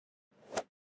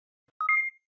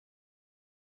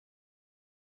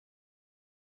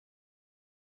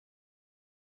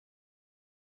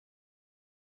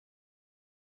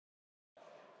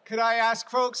Could I ask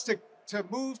folks to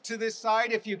move to this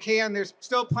side if you can? There's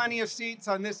still plenty of seats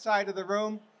on this side of the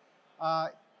room.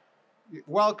 You're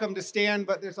welcome to stand,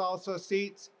 but there's also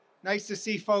seats. Nice to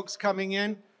see folks coming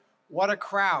in. What a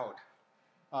crowd.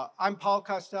 I'm Paul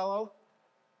Costello.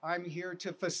 I'm here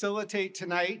to facilitate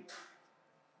tonight.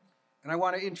 And I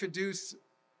want to introduce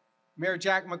Mayor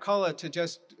Jack McCullough to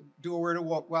just do a word of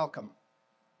welcome.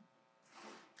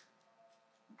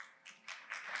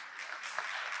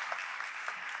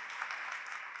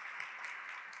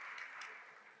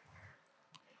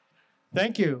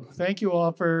 Thank you. Thank you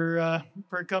all for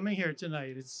coming here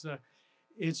tonight.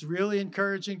 It's really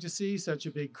encouraging to see such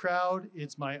a big crowd.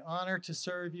 It's my honor to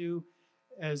serve you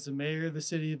as the mayor of the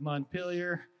city of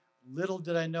Montpelier. Little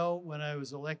did I know when I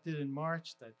was elected in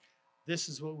March that this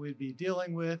is what we'd be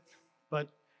dealing with, but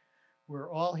we're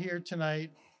all here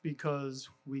tonight because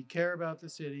we care about the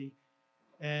city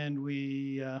and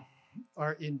we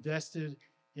are invested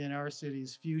in our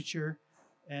city's future.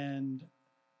 And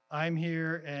I'm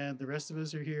here and the rest of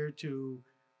us are here to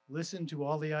listen to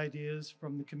all the ideas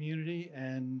from the community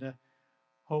and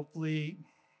hopefully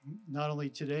not only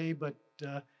today, but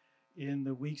in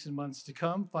the weeks and months to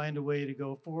come, find a way to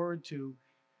go forward to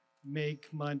make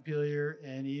Montpelier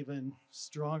an even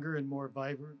stronger and more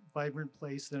vibrant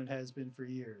place than it has been for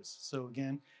years. So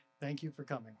again, thank you for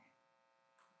coming.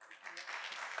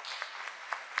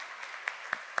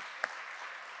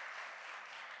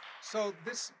 So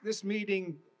this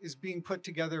meeting is being put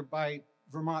together by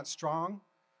Vermont Strong,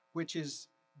 which is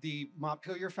the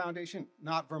Montpelier Foundation,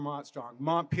 not Vermont Strong,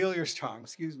 Montpelier Strong,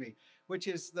 excuse me, which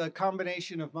is the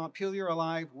combination of Montpelier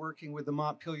Alive working with the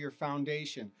Montpelier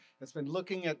Foundation that's been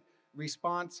looking at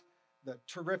response. The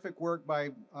terrific work by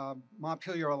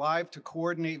Montpelier Alive to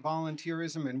coordinate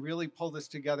volunteerism and really pull this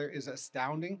together is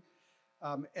astounding.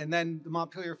 And then the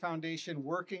Montpelier Foundation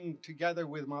working together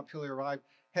with Montpelier Alive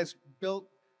has built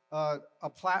a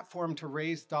platform to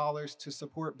raise dollars to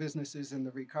support businesses in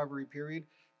the recovery period.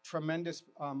 Tremendous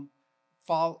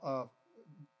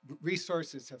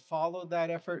resources have followed that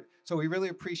effort, so we really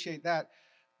appreciate that.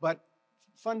 But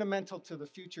fundamental to the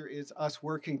future is us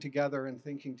working together and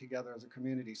thinking together as a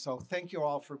community. So thank you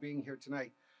all for being here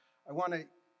tonight. I want to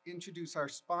introduce our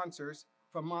sponsors.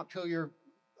 From Montpelier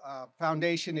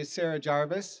Foundation is Sarah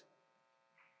Jarvis.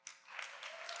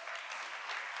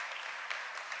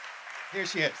 Here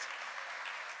she is.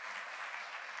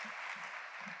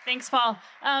 Thanks, Paul.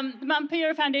 The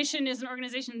Montpelier Foundation is an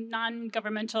organization,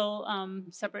 non-governmental,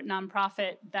 separate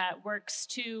nonprofit that works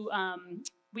to,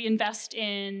 we invest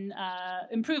in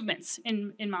improvements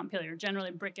in Montpelier,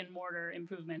 generally brick and mortar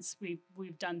improvements.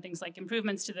 We've done things like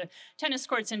improvements to the tennis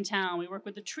courts in town. We work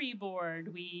with the tree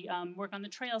board. We work on the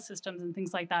trail systems and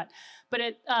things like that. But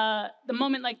at the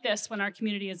moment like this, when our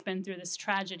community has been through this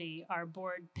tragedy, our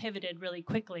board pivoted really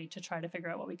quickly to try to figure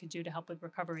out what we could do to help with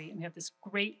recovery. And we have this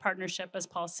great partnership, as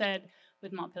Paul said,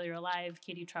 with Montpelier Alive.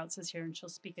 Katie Trouts is here and she'll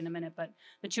speak in a minute, but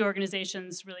the two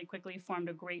organizations really quickly formed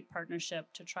a great partnership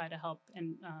to try to help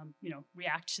and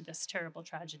react to this terrible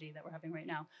tragedy that we're having right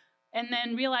now. And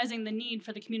then realizing the need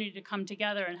for the community to come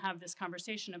together and have this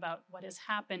conversation about what has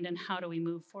happened and how do we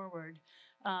move forward,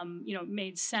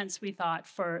 made sense, we thought,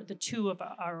 for the two of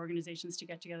our organizations to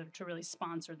get together to really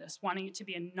sponsor this, wanting it to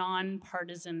be a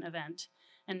nonpartisan event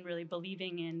and really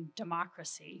believing in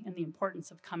democracy and the importance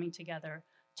of coming together,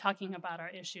 talking about our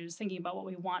issues, thinking about what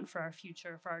we want for our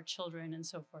future, for our children, and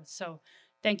so forth. So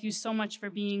thank you so much for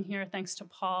being here. Thanks to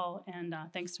Paul, and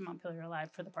thanks to Montpelier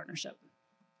Alive for the partnership.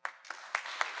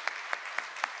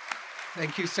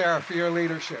 Thank you, Sarah, for your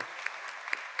leadership.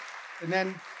 And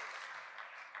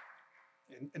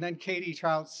then Katie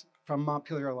Trouts from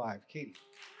Montpelier Alive. Katie.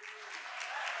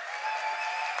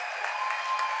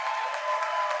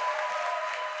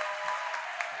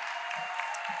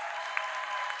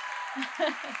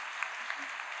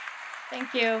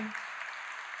 Thank you.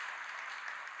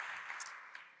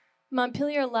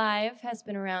 Montpelier Alive has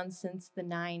been around since the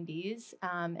 90s,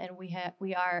 and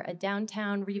we are a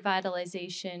downtown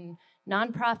revitalization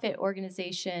nonprofit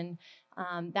organization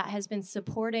that has been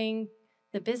supporting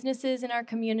the businesses in our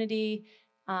community,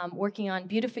 working on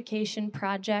beautification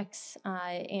projects,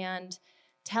 and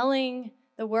telling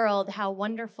the world how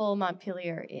wonderful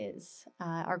Montpelier is.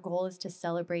 Our goal is to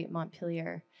celebrate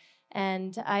Montpelier.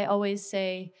 And I always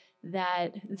say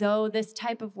that though this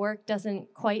type of work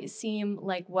doesn't quite seem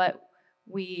like what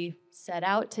we set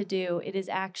out to do, it is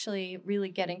actually really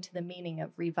getting to the meaning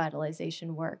of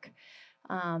revitalization work.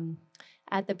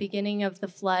 At the beginning of the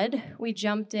flood, we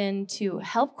jumped in to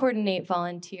help coordinate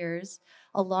volunteers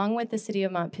along with the city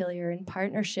of Montpelier in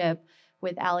partnership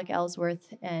with Alec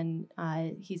Ellsworth, and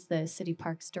he's the city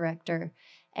parks director.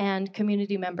 and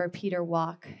community member Peter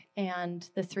Walk. And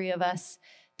the three of us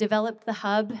developed the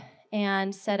hub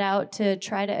and set out to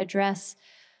try to address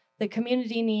the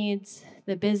community needs,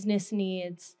 the business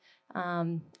needs,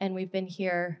 and we've been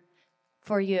here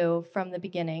for you from the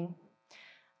beginning.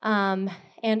 And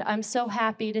I'm so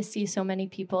happy to see so many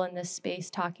people in this space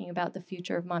talking about the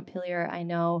future of Montpelier. I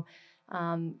know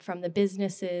from the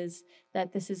businesses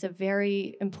that this is a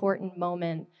very important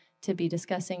moment to be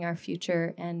discussing our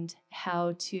future and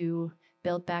how to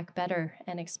build back better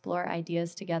and explore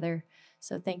ideas together.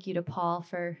 So thank you to Paul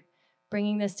for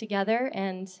bringing this together,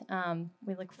 and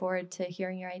we look forward to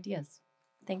hearing your ideas.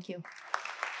 Thank you.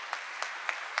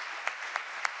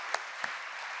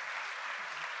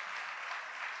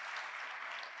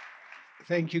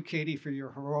 Thank you, Katie, for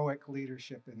your heroic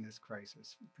leadership in this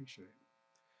crisis. Appreciate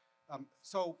it.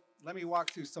 So let me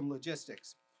walk through some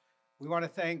logistics. We want to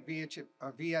thank VCFA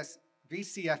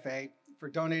for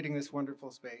donating this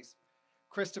wonderful space.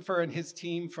 Christopher and his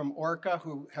team from Orca,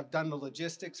 who have done the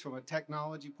logistics from a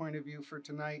technology point of view for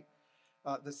tonight.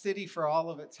 The city for all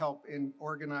of its help in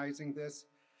organizing this.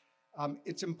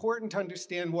 It's important to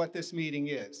understand what this meeting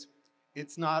is.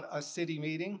 It's not a city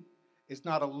meeting. It's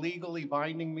not a legally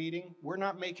binding meeting. We're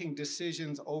not making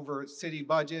decisions over city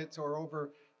budgets or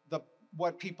over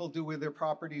what people do with their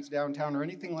properties downtown or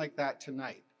anything like that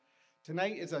tonight.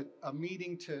 Tonight is a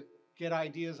meeting to get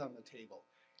ideas on the table.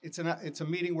 It's a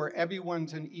meeting where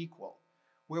everyone's an equal,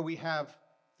 where we have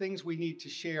things we need to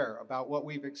share about what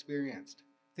we've experienced,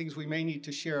 things we may need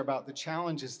to share about the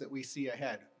challenges that we see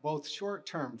ahead, both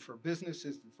short-term for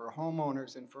businesses and for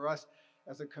homeowners and for us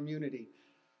as a community,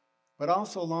 but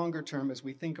also longer term as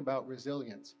we think about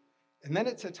resilience. And then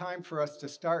it's a time for us to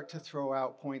start to throw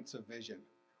out points of vision.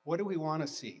 What do we want to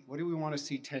see? What do we want to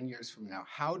see 10 years from now?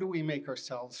 How do we make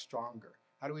ourselves stronger?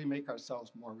 How do we make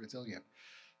ourselves more resilient?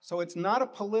 So it's not a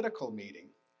political meeting.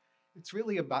 It's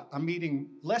really about a meeting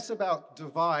less about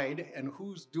divide and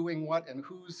who's doing what and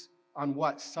who's on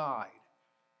what side.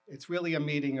 It's really a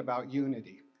meeting about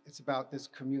unity. It's about this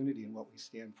community and what we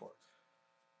stand for.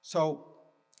 So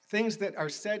things that are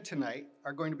said tonight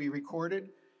are going to be recorded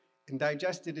and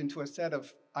digested into a set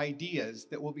of ideas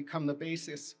that will become the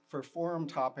basis for forum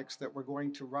topics that we're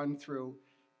going to run through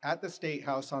at the State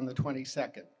House on the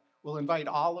 22nd. We'll invite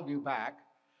all of you back.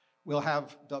 We'll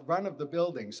have the run of the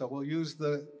building, so we'll use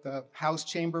the House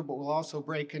chamber, but we'll also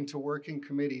break into working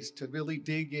committees to really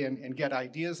dig in and get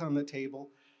ideas on the table,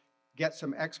 get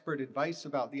some expert advice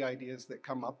about the ideas that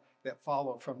come up that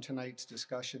follow from tonight's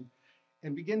discussion,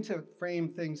 and begin to frame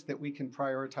things that we can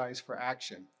prioritize for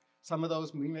action. Some of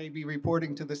those we may be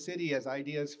reporting to the city as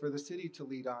ideas for the city to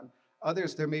lead on.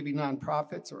 Others, there may be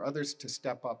nonprofits or others to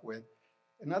step up with.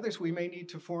 And others, we may need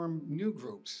to form new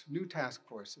groups, new task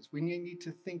forces. We need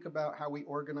to think about how we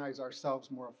organize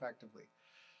ourselves more effectively.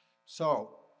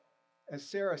 So, as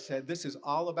Sarah said, this is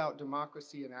all about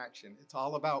democracy in action. It's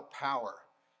all about power.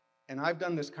 And I've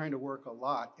done this kind of work a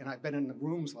lot, and I've been in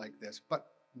rooms like this, but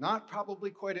not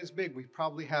probably quite as big. We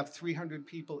probably have 300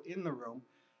 people in the room.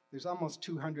 There's almost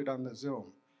 200 on the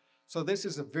Zoom. So this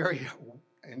is a very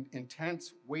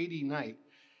intense, weighty night.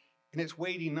 And it's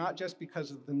weighty not just because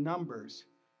of the numbers,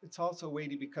 it's also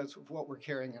weighty because of what we're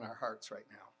carrying in our hearts right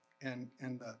now.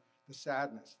 And the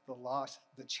sadness, the loss,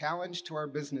 the challenge to our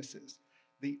businesses,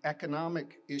 the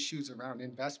economic issues around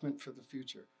investment for the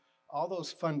future, all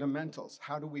those fundamentals.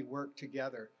 How do we work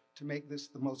together to make this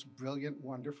the most brilliant,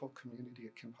 wonderful community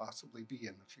it can possibly be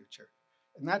in the future?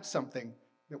 And that's something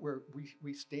that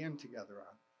we stand together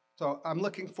on. So I'm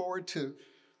looking forward to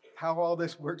how all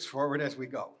this works forward as we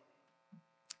go.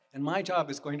 And my job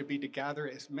is going to be to gather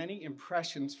as many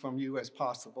impressions from you as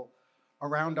possible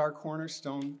around our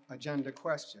cornerstone agenda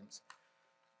questions.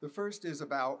 The first is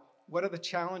about what are the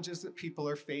challenges that people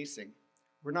are facing?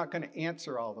 We're not going to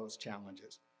answer all those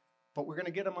challenges, but we're going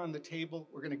to get them on the table.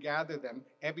 We're going to gather them.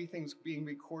 Everything's being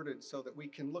recorded so that we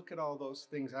can look at all those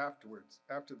things afterwards,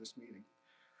 after this meeting.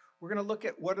 We're going to look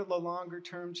at what are the longer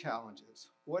term challenges?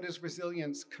 What is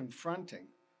resilience confronting?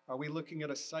 Are we looking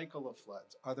at a cycle of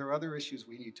floods? Are there other issues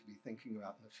we need to be thinking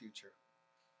about in the future?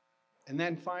 And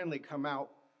then finally come out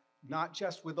not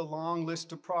just with a long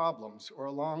list of problems or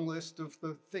a long list of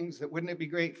the things that wouldn't it be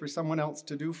great for someone else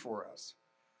to do for us,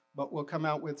 but we'll come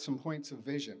out with some points of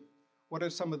vision. What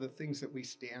are some of the things that we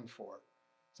stand for?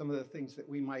 Some of the things that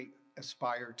we might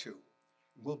aspire to?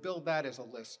 We'll build that as a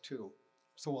list too.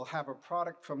 So we'll have a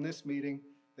product from this meeting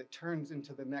that turns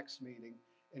into the next meeting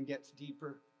and gets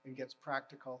deeper and gets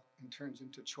practical and turns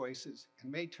into choices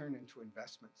and may turn into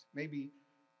investments, maybe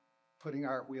putting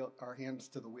our hands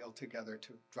to the wheel together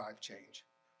to drive change.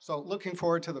 So looking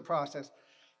forward to the process.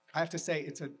 I have to say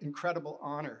it's an incredible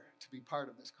honor to be part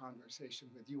of this conversation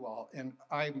with you all. And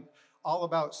I'm all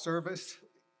about service,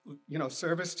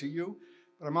 service to you,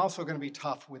 but I'm also going to be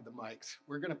tough with the mics.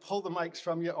 We're going to pull the mics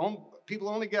from you. People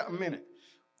only get a minute.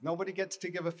 Nobody gets to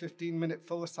give a 15-minute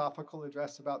philosophical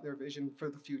address about their vision for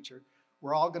the future.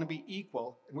 We're all going to be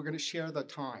equal, and we're going to share the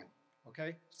time,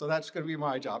 okay? So that's going to be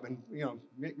my job, and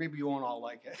maybe you won't all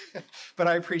like it, but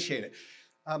I appreciate it.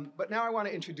 But now I want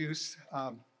to introduce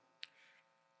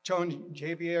Joan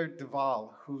Javier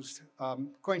Duval, who's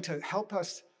going to help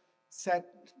us set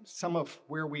some of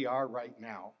where we are right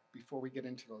now before we get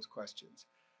into those questions.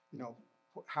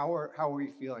 How are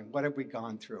we feeling? What have we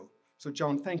gone through? So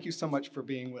Joan, thank you so much for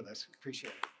being with us.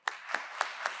 Appreciate it.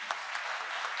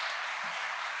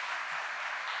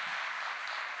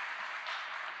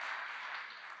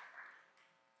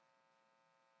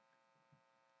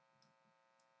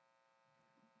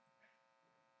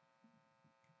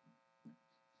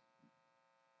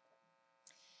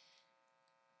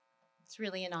 It's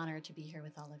really an honor to be here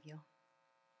with all of you.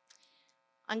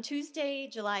 On Tuesday,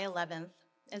 July 11th,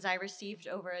 as I received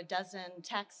over a dozen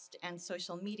text and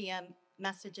social media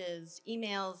messages,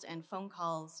 emails, and phone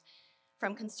calls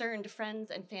from concerned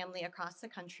friends and family across the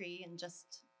country in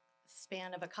just a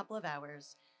span of a couple of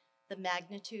hours, the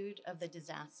magnitude of the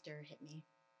disaster hit me.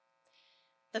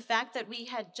 The fact that we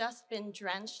had just been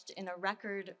drenched in a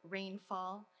record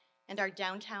rainfall and our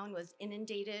downtown was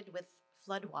inundated with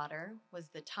floodwater was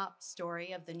the top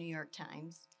story of the New York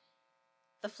Times.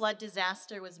 The flood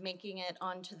disaster was making it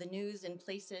onto the news in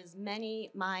places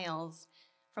many miles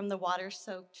from the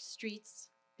water-soaked streets,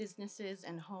 businesses,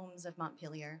 and homes of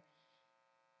Montpelier.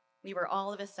 We were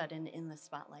all of a sudden in the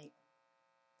spotlight.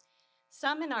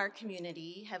 Some in our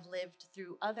community have lived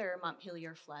through other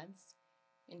Montpelier floods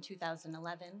in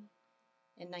 2011,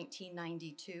 in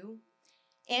 1992,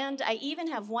 and I even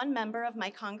have one member of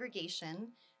my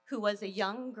congregation who was a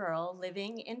young girl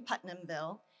living in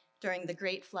Putnamville during the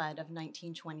Great Flood of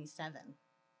 1927.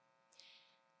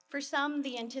 For some,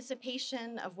 the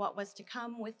anticipation of what was to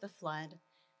come with the flood,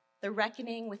 the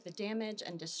reckoning with the damage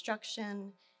and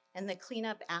destruction, and the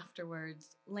cleanup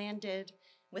afterwards landed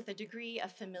with a degree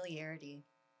of familiarity.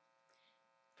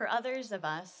 For others of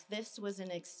us, this was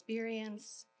an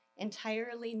experience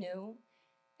entirely new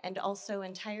and also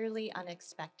entirely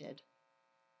unexpected.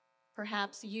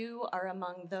 Perhaps you are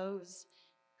among those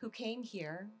who came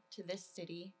here to this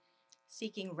city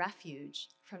seeking refuge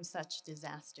from such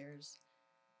disasters,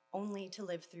 only to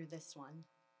live through this one.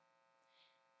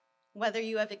 Whether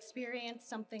you have experienced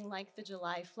something like the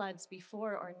July floods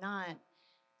before or not,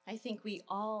 I think we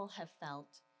all have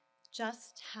felt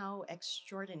just how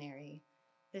extraordinary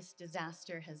this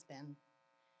disaster has been,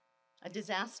 a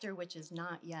disaster which is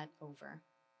not yet over.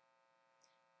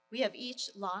 We have each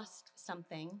lost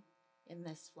something in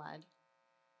this flood,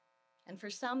 and for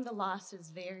some, the loss is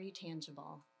very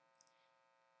tangible.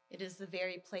 It is the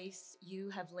very place you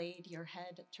have laid your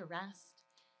head to rest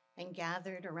and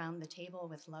gathered around the table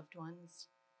with loved ones.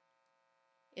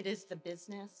 It is the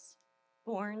business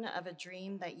born of a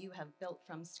dream that you have built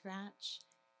from scratch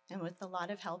and with a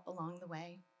lot of help along the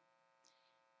way.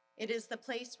 It is the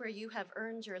place where you have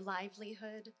earned your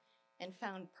livelihood and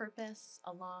found purpose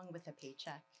along with a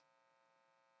paycheck.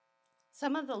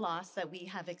 Some of the loss that we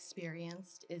have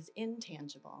experienced is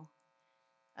intangible,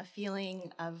 a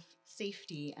feeling of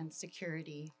safety and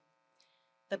security,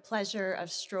 the pleasure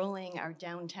of strolling our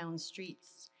downtown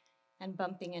streets and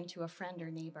bumping into a friend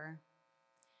or neighbor,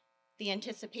 the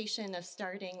anticipation of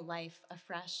starting life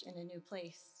afresh in a new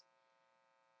place,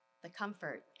 the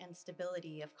comfort and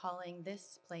stability of calling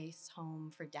this place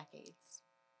home for decades.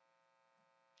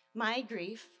 My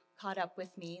grief caught up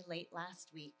with me late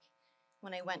last week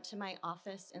when I went to my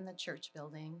office in the church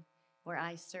building where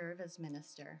I serve as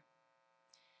minister.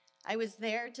 I was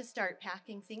there to start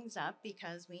packing things up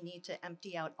because we need to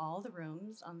empty out all the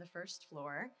rooms on the first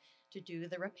floor to do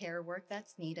the repair work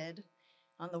that's needed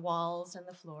on the walls and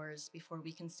the floors before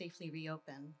we can safely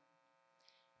reopen.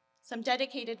 Some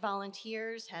dedicated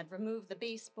volunteers had removed the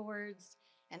baseboards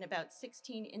and about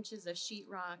 16 inches of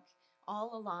sheetrock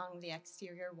all along the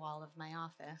exterior wall of my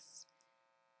office.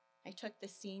 I took the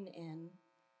scene in,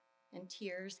 and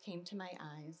tears came to my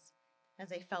eyes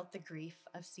as I felt the grief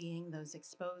of seeing those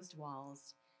exposed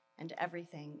walls and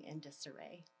everything in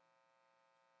disarray.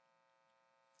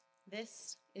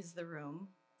 This is the room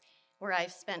where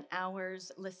I've spent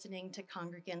hours listening to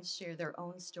congregants share their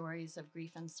own stories of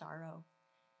grief and sorrow,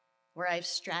 where I've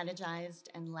strategized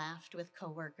and laughed with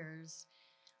coworkers,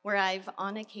 where I've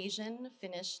on occasion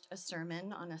finished a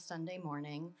sermon on a Sunday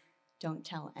morning, don't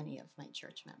tell any of my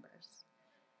church members.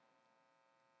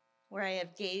 where I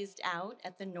have gazed out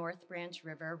at the North Branch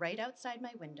River right outside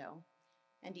my window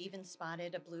and even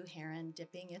spotted a blue heron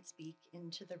dipping its beak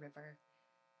into the river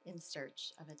in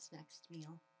search of its next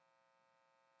meal.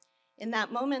 In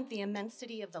that moment, the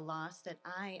immensity of the loss that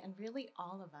I, and really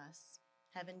all of us,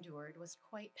 have endured was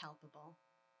quite palpable.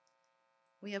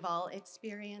 We have all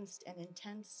experienced an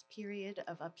intense period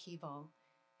of upheaval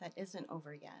that isn't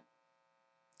over yet.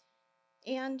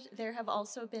 And there have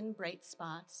also been bright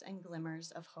spots and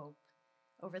glimmers of hope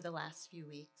over the last few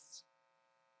weeks.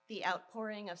 The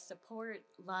outpouring of support,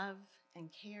 love,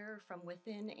 and care from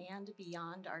within and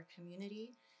beyond our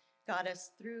community got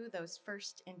us through those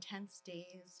first intense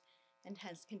days and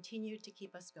has continued to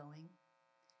keep us going.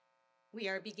 We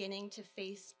are beginning to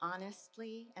face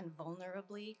honestly and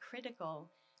vulnerably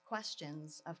critical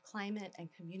questions of climate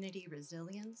and community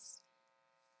resilience.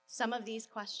 Some of these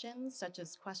questions, such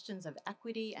as questions of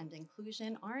equity and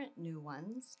inclusion, aren't new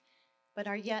ones, but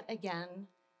are yet again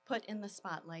put in the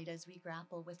spotlight as we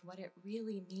grapple with what it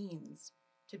really means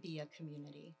to be a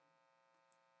community.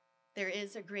 There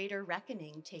is a greater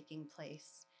reckoning taking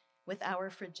place with our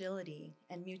fragility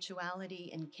and mutuality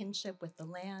in kinship with the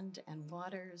land and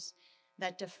waters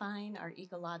that define our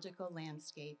ecological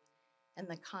landscape and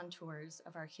the contours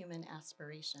of our human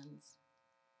aspirations.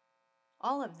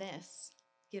 All of this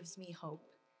gives me hope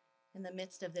in the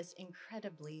midst of this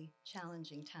incredibly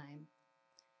challenging time.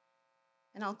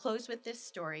 And I'll close with this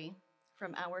story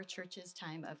from our church's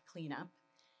time of cleanup.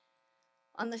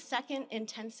 On the second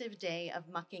intensive day of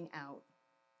mucking out,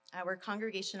 our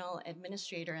congregational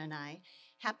administrator and I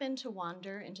happened to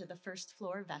wander into the first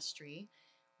floor vestry,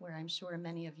 where I'm sure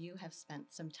many of you have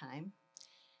spent some time,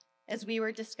 as we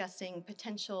were discussing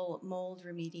potential mold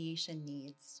remediation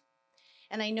needs.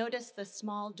 And I noticed the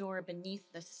small door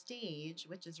beneath the stage,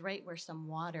 which is right where some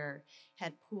water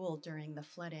had pooled during the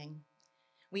flooding.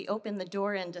 We opened the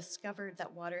door and discovered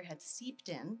that water had seeped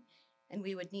in, and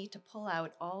we would need to pull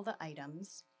out all the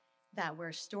items that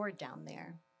were stored down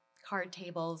there, card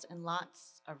tables and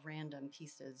lots of random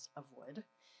pieces of wood.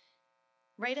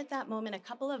 Right at that moment, a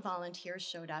couple of volunteers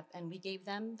showed up and we gave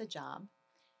them the job.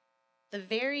 The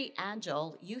very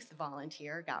agile youth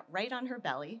volunteer got right on her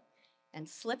belly and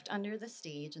slipped under the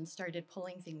stage and started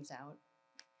pulling things out.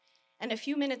 And a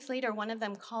few minutes later, one of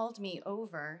them called me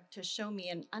over to show me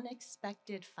an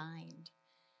unexpected find,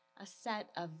 a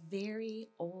set of very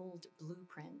old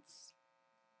blueprints.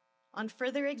 On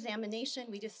further examination,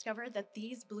 we discovered that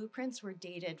these blueprints were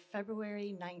dated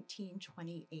February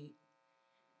 1928.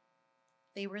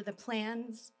 They were the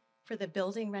plans for the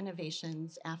building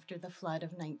renovations after the flood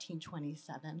of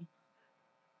 1927.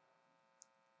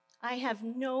 I have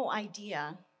no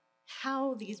idea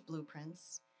how these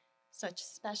blueprints, such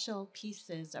special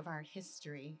pieces of our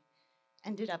history,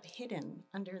 ended up hidden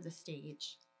under the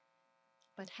stage,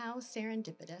 but how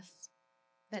serendipitous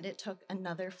that it took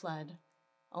another flood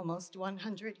almost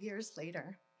 100 years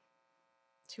later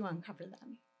to uncover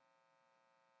them.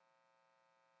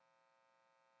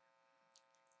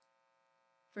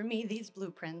 For me, these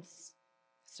blueprints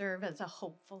serve as a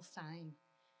hopeful sign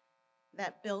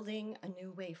that building a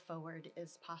new way forward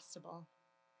is possible.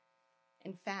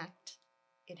 In fact,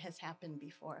 it has happened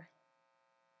before.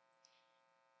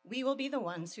 We will be the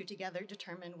ones who together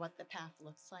determine what the path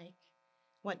looks like,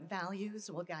 what values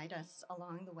will guide us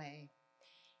along the way,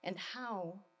 and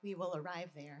how we will arrive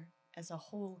there as a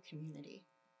whole community.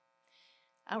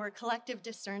 Our collective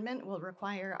discernment will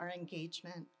require our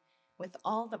engagement with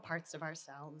all the parts of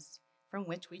ourselves from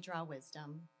which we draw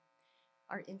wisdom,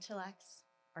 our intellects,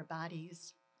 our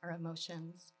bodies, our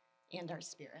emotions, and our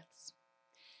spirits.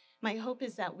 My hope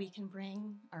is that we can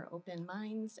bring our open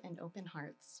minds and open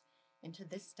hearts into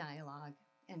this dialogue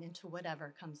and into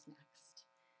whatever comes next.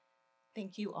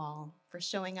 Thank you all for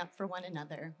showing up for one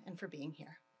another and for being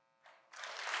here.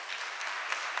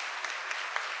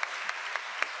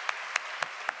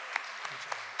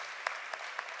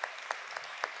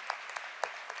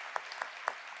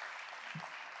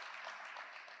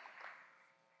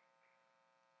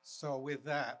 So with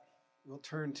that, we'll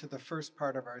turn to the first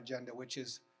part of our agenda, which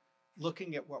is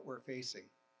looking at what we're facing,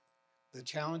 the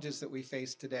challenges that we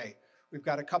face today. We've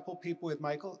got a couple people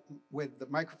with the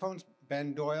microphones,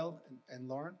 Ben Doyle and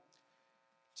Lauren,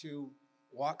 to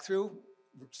walk through.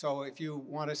 So if you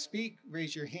want to speak,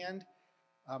 raise your hand.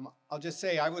 I'll just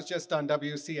say I was just on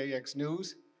WCAX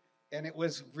News, and it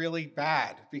was really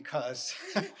bad because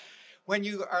when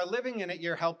you are living in it,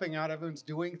 you're helping out, everyone's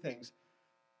doing things.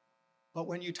 But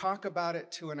when you talk about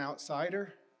it to an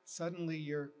outsider, suddenly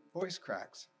your voice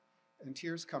cracks and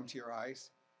tears come to your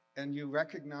eyes, and you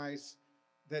recognize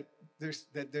that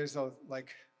there's a like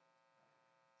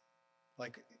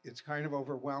Like, it's kind of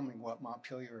overwhelming what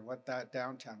Montpelier, what that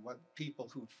downtown, what people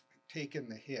who've taken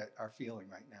the hit are feeling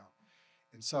right now.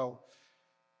 And so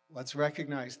let's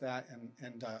recognize that,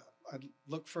 and I'd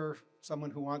look for someone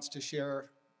who wants to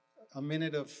share a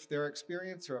minute of their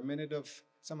experience or a minute of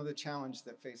some of the challenge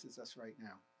that faces us right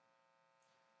now.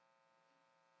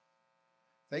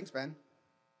 Thanks, Ben.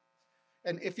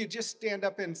 And if you just stand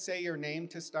up and say your name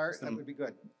to start, that would be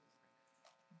good. Thank you.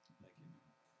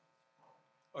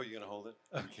 Oh, you're going to hold it?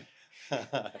 Okay.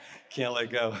 Can't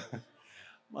let go.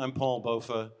 I'm Paul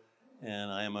Bofa, and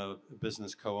I am a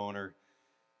business co-owner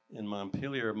in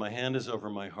Montpelier. My hand is over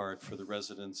my heart for the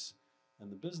residents and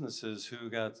the businesses who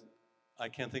got, I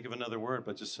can't think of another word,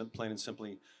 but just plain and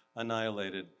simply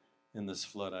annihilated in this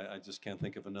flood. I just can't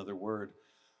think of another word.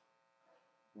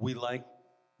 We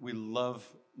love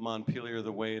Montpelier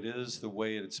the way it is, the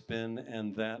way it's been,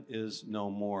 and that is no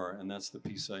more. And that's the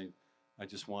piece I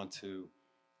just want to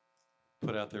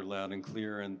put out there loud and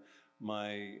clear. And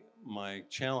my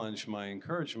challenge, my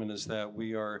encouragement is that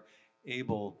we are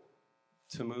able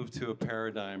to move to a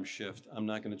paradigm shift. I'm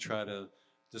not going to try to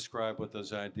describe what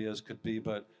those ideas could be,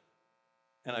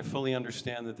 and I fully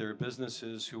understand that there are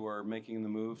businesses who are making the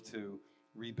move to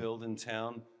rebuild in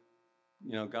town.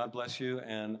 You know, God bless you,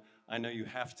 and I know you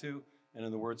have to. And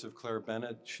in the words of Claire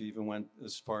Bennett, she even went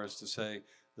as far as to say,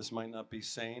 this might not be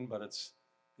sane, but it's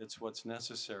what's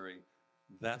necessary.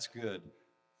 That's good.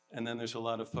 And then there's a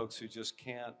lot of folks who just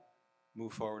can't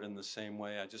move forward in the same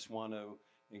way. I just want to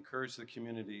encourage the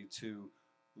community to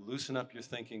loosen up your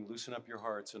thinking, loosen up your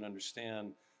hearts, and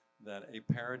understand that a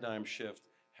paradigm shift,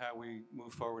 how we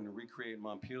move forward and recreate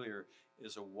Montpelier,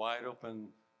 is a wide open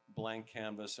blank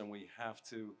canvas, and we have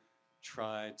to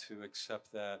try to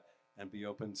accept that and be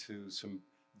open to some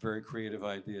very creative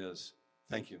ideas.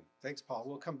 Thank you. Thanks, Paul.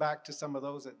 We'll come back to some of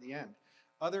those at the end.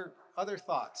 Other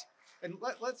thoughts? And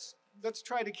let's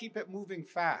try to keep it moving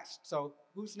fast. So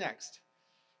who's next?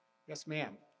 Yes,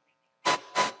 ma'am. 1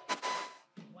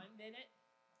 minute.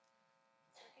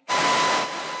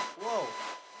 Whoa.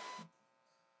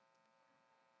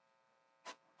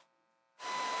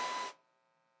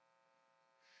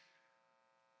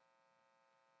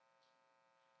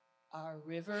 Our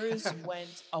rivers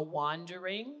went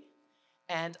a-wandering,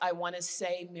 and I want to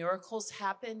say miracles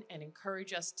happen and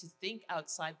encourage us to think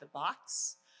outside the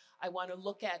box. I want to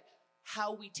look at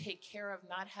how we take care of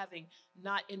not having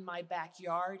not in my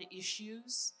backyard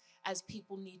issues, as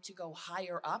people need to go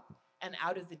higher up and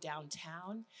out of the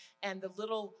downtown. And the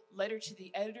little letter to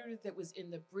the editor that was in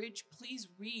the bridge, please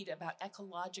read about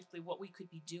ecologically what we could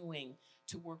be doing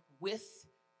to work with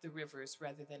the rivers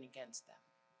rather than against them.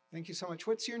 Thank you so much.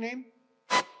 What's your name?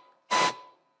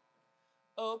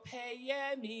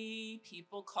 Opeyemi.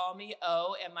 People call me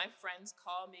O, and my friends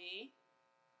call me.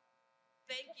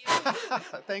 Thank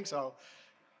you. Thanks, O.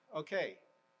 Okay.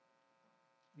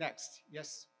 Next.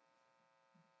 Yes.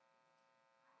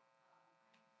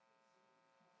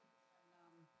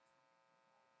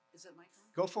 Is it my turn?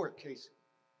 Go for it, Casey.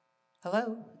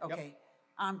 Hello? Yep. Okay.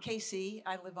 I'm Casey.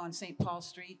 I live on St. Paul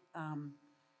Street.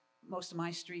 Most of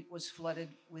my street was flooded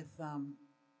with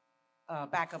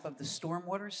backup of the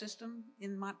stormwater system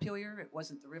in Montpelier. It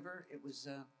wasn't the river. It was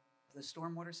the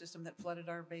stormwater system that flooded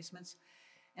our basements.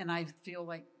 And I feel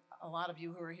like a lot of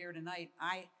you who are here tonight,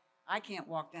 I can't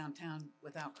walk downtown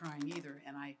without crying either.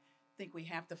 And I think we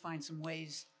have to find some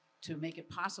ways to make it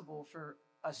possible for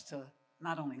us to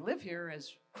not only live here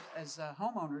as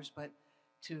homeowners, but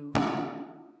to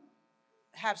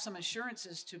have some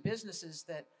assurances to businesses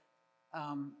that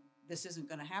this isn't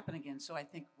going to happen again. So I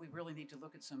think we really need to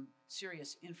look at some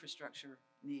serious infrastructure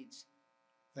needs.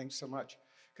 Thanks so much.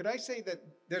 Could I say that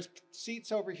there's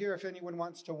seats over here if anyone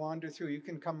wants to wander through. You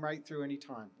can come right through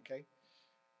anytime, okay?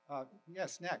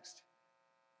 Yes, next.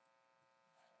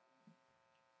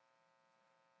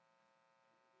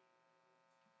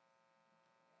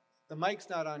 The mic's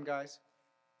not on, guys.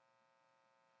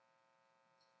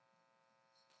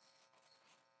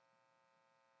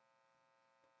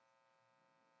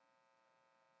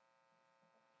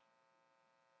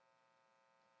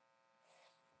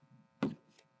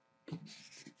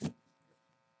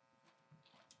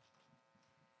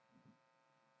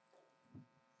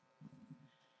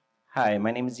 Hi,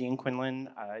 my name is Ian Quinlan.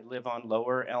 I live on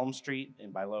Lower Elm Street,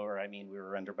 and by lower I mean we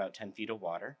were under about 10 feet of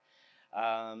water.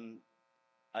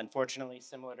 Unfortunately,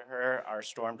 similar to her, our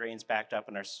storm drains backed up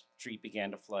and our street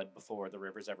began to flood before the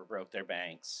rivers ever broke their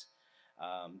banks.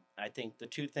 I think the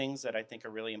two things that I think are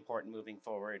really important moving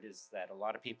forward is that a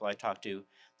lot of people I talk to,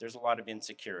 there's a lot of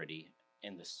insecurity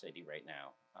in the city right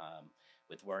now,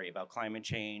 with worry about climate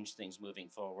change, things moving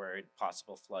forward,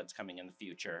 possible floods coming in the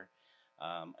future.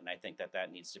 And I think that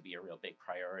that needs to be a real big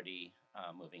priority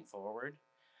moving forward.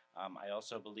 I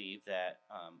also believe that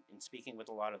in speaking with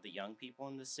a lot of the young people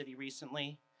in the city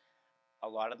recently, a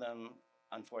lot of them,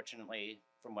 unfortunately,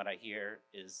 from what I hear,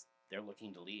 is they're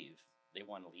looking to leave. They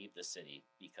want to leave the city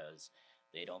because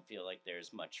they don't feel like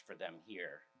there's much for them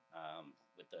here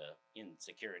with the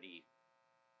insecurity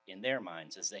in their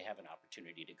minds as they have an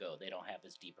opportunity to go. They don't have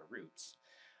as deeper roots.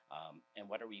 And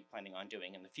what are we planning on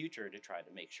doing in the future to try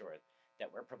to make sure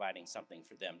that we're providing something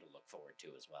for them to look forward to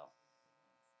as well?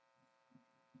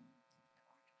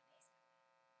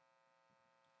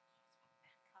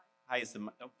 Hi, is the,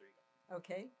 oh, there you go.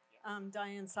 Okay, I'm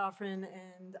Diane Sofrin,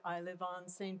 and I live on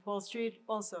St. Paul Street,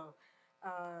 also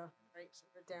right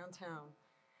downtown.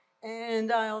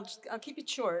 And I'll keep it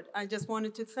short. I just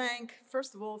wanted to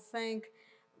first of all, thank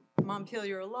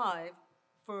Montpelier Alive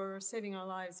for saving our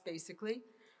lives, basically.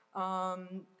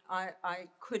 I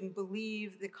couldn't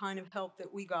believe the kind of help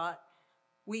that we got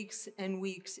weeks and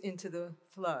weeks into the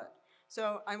flood.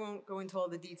 So I won't go into all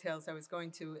the details I was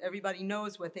going to. Everybody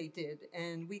knows what they did,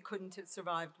 and we couldn't have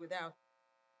survived without.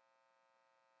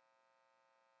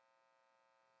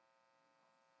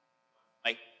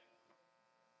 Mike.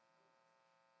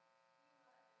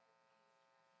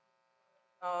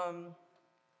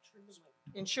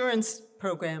 Insurance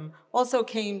program also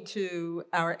came to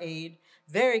our aid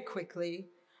very quickly.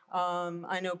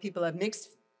 I know people have mixed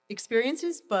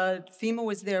experiences, but FEMA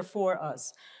was there for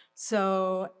us.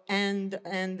 So, and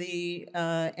the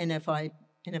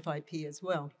NFIP as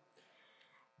well.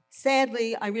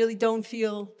 Sadly, I really don't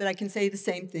feel that I can say the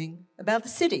same thing about the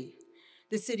city.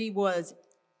 The city was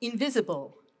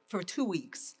invisible for 2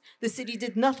 weeks. The city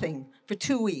did nothing for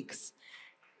 2 weeks.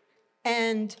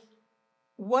 And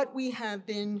what we have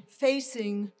been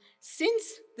facing since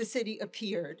the city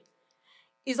appeared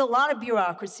is a lot of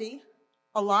bureaucracy,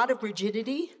 a lot of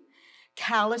rigidity,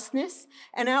 callousness,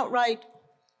 and outright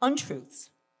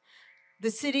untruths. The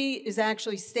city is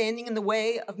actually standing in the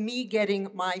way of me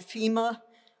getting my FEMA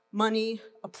money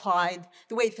applied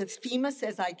the way that FEMA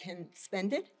says I can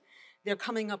spend it. They're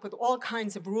coming up with all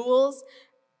kinds of rules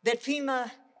that FEMA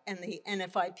and the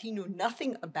NFIP knew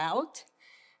nothing about,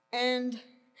 and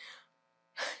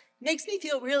makes me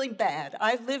feel really bad.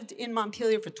 I've lived in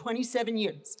Montpelier for 27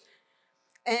 years,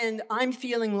 and I'm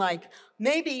feeling like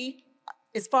maybe,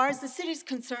 as far as the city's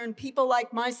concerned, people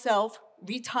like myself,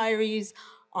 retirees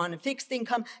on a fixed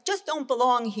income, just don't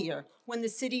belong here when the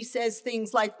city says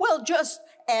things like, well, just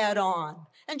add on,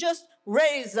 and just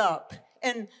raise up,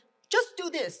 and just do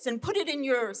this, and put it in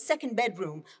your second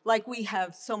bedroom, like we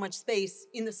have so much space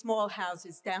in the small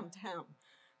houses downtown.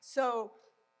 So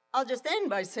I'll just end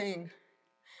by saying,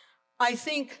 I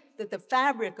think that the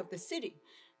fabric of the city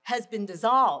has been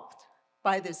dissolved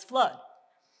by this flood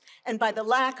and by the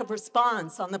lack of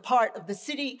response on the part of the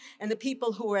city and the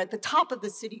people who are at the top of the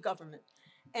city government.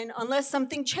 And unless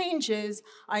something changes,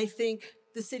 I think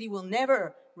the city will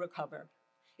never recover.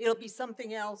 It'll be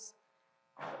something else,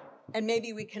 and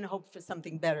maybe we can hope for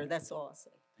something better. That's all I'll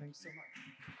say. Thanks so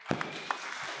much.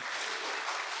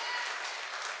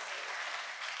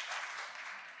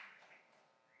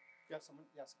 You have someone?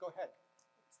 Yes, go ahead.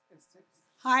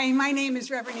 Hi, my name is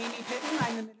Reverend Amy Pitton.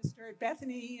 I'm the minister at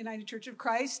Bethany United Church of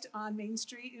Christ on Main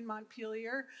Street in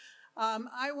Montpelier.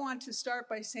 I want to start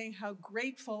by saying how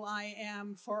grateful I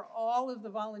am for all of the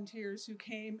volunteers who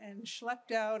came and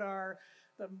schlepped out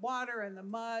the water and the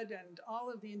mud and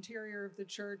all of the interior of the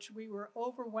church. We were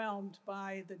overwhelmed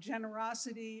by the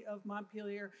generosity of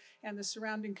Montpelier and the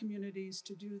surrounding communities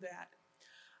to do that.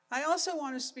 I also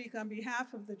want to speak on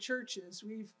behalf of the churches.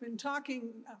 We've been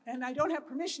talking, and I don't have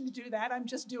permission to do that, I'm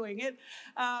just doing it.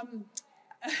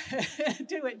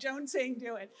 Do it, Joan's saying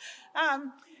do it.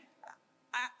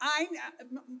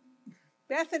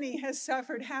 Bethany has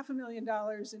suffered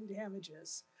 $500,000 in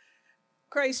damages.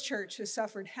 Christ Church has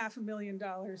suffered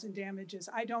 $500,000 in damages.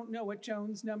 I don't know what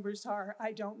Joan's numbers are.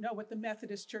 I don't know what the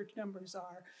Methodist Church numbers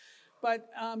are.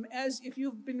 But as if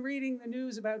you've been reading the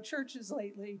news about churches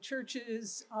lately,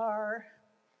 churches are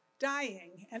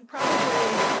dying, and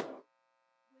probably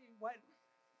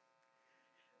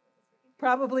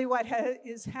what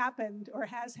has happened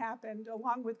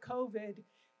along with COVID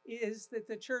is that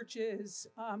the churches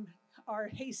are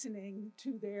hastening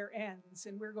to their ends,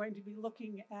 and we're going to be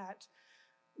looking at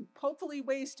hopefully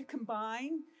ways to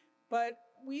combine, but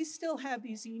we still have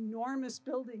these enormous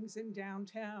buildings in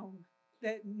downtown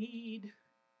that need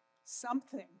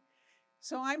something.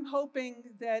 So I'm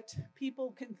hoping that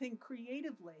people can think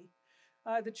creatively.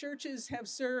 The churches have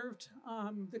served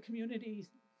the community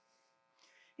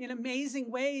in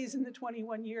amazing ways in the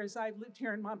 21 years I've lived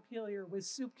here in Montpelier, with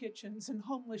soup kitchens and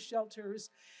homeless shelters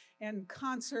and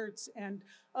concerts and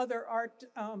other art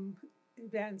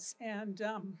events. And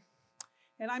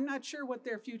I'm not sure what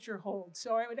their future holds.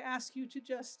 So I would ask you to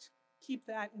just keep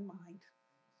that in mind.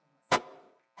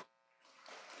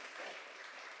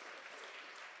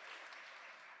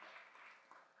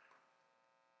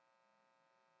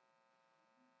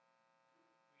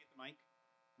 Mic?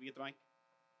 We get the mic?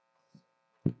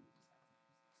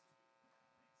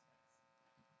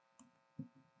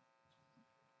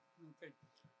 Okay.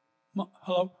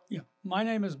 Hello. Yeah. My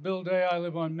name is Bill Day. I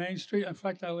live on Main Street. In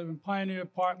fact, I live in Pioneer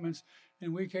Apartments,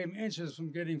 and we came inches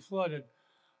from getting flooded.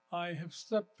 I have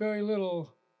slept very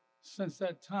little since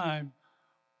that time.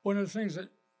 One of the things that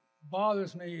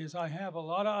bothers me is I have a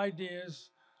lot of ideas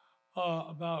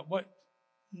about what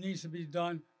needs to be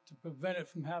done to prevent it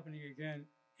from happening again.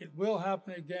 It will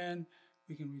happen again.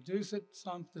 We can reduce it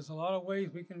some. There's a lot of ways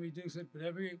we can reduce it, but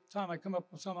every time I come up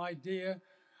with some idea,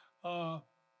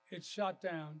 it's shot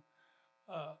down.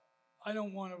 I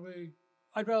don't want to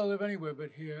I'd rather live anywhere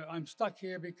but here. I'm stuck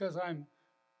here because I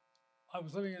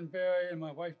was living in Barrie and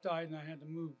my wife died and I had to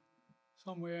move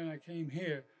somewhere and I came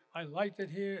here. I liked it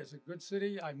here. It's a good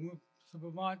city. I moved to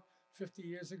Vermont 50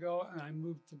 years ago and I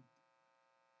moved to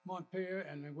Montpelier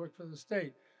and I worked for the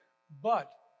state. But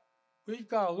we've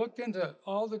got to look into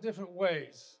all the different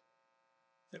ways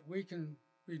that we can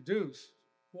reduce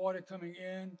water coming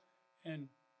in and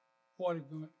water,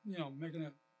 making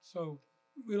it so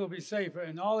it'll be safer.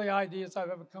 And all the ideas I've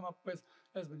ever come up with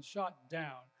has been shot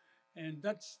down. And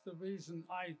that's the reason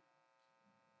I'm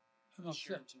upset. We'll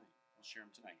share them tonight. We'll share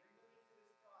them tonight.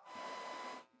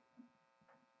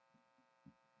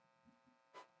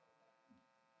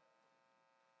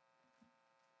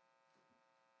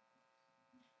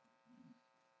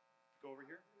 Go over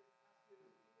here.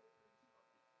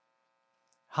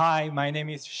 Hi, my name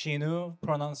is Shinu,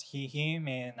 pronounced he, him,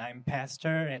 and I'm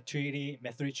pastor at Trinity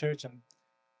Methodist Church on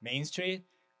Main Street.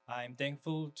 I'm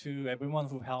thankful to everyone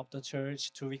who helped the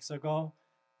church 2 weeks ago.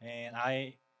 And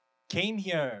I came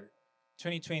here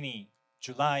 2020,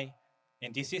 July,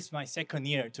 and this is my second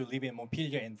year to live in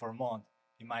Montpelier in Vermont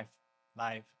in my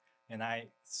life. And I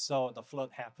saw the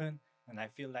flood happen, and I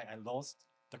feel like I lost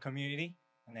the community.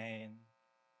 And then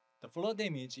the flood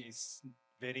damage is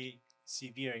very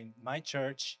severe in my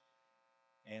church.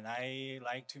 And I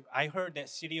heard that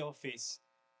city office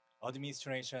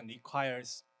administration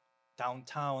requires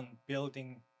downtown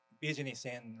building business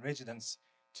and residents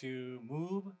to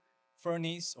move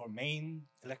furnace or main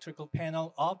electrical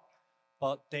panel up,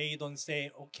 but they don't say,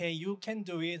 okay, you can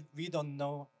do it. We don't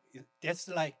know. That's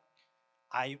like,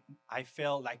 I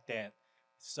felt like that.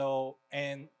 So,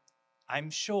 and I'm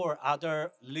sure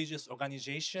other religious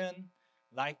organizations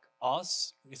like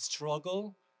us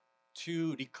struggle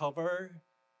to recover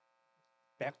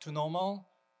back to normal,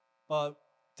 but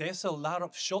there's a lot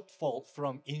of shortfall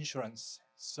from insurance.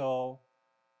 So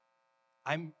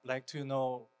I'm like to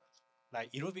know, like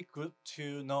it would be good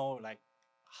to know like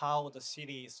how the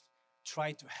cities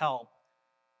try to help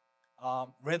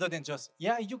rather than just,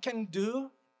 yeah, you can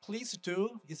do, please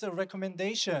do, it's a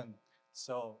recommendation.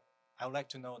 So I would like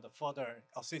to know the further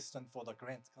assistance for the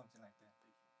grant, something like that.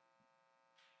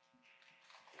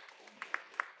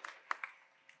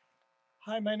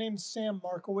 Hi, my name's Sam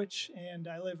Markowicz, and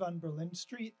I live on Berlin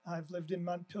Street. I've lived in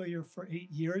Montpelier for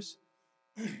 8 years.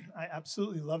 I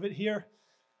absolutely love it here,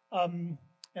 and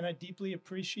I deeply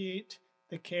appreciate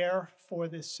the care for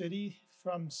this city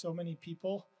from so many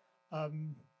people.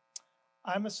 I'm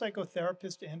a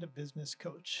psychotherapist and a business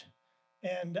coach,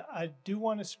 and I do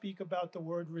want to speak about the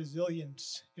word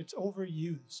resilience. It's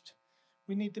overused.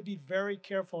 We need to be very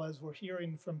careful, as we're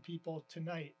hearing from people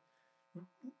tonight.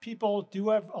 People do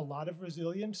have a lot of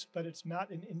resilience, but it's not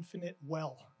an infinite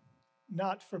well.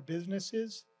 Not for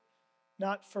businesses,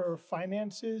 not for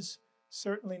finances,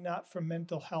 certainly not for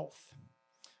mental health.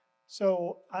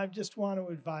 So I just want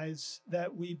to advise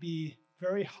that we be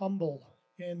very humble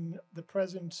in the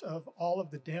presence of all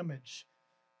of the damage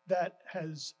that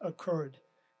has occurred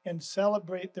and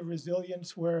celebrate the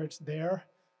resilience where it's there,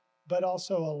 but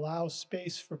also allow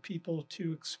space for people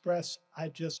to express, I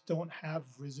just don't have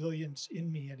resilience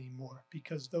in me anymore,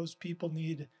 because those people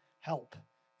need help.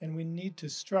 And we need to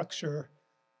structure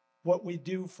what we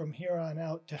do from here on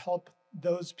out to help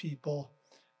those people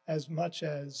as much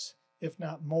as, if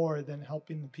not more, than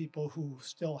helping the people who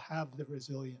still have the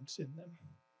resilience in them.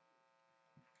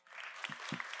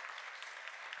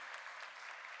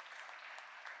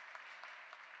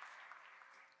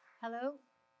 Hello,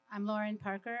 I'm Lauren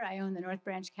Parker. I own the North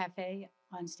Branch Cafe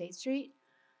on State Street.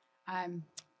 I'm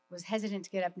was hesitant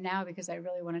to get up now because I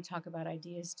really want to talk about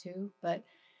ideas too. But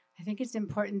I think it's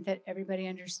important that everybody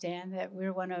understand that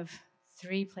we're one of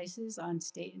 3 places on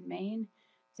state and Maine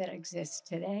that exists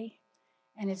today.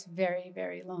 And it's very,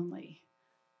 very lonely.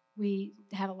 We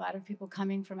have a lot of people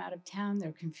coming from out of town.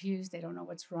 They're confused. They don't know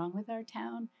what's wrong with our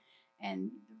town.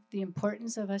 And the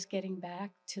importance of us getting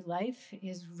back to life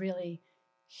is really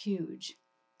huge.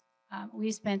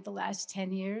 We spent the last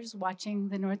 10 years watching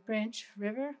the North Branch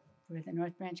River. We're at the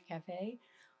North Branch Cafe.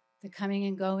 The coming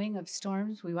and going of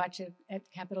storms. We watch it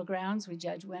at Capitol grounds. We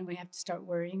judge when we have to start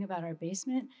worrying about our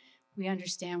basement. We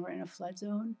understand we're in a flood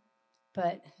zone.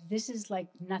 But this is like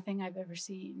nothing I've ever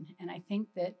seen. And I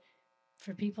think that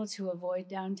for people to avoid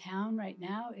downtown right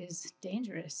now is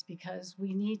dangerous because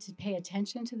we need to pay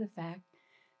attention to the fact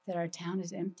that our town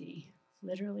is empty,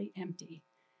 literally empty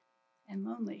and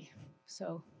lonely.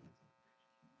 So,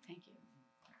 thank you.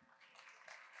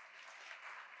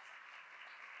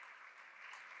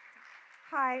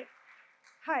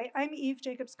 Hi, I'm Eve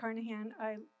Jacobs Carnahan.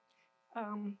 I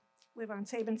live on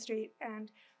Sabin Street,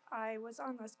 and I was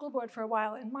on the school board for a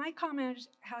while, and my comment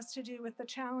has to do with the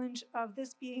challenge of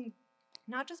this being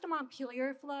not just a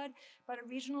Montpelier flood, but a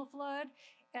regional flood,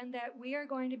 and that we are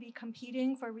going to be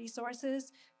competing for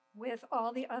resources with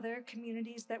all the other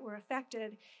communities that were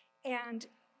affected. And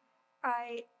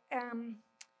I am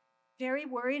very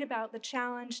worried about the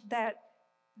challenge that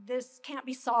this can't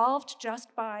be solved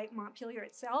just by Montpelier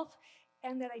itself,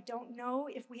 and that I don't know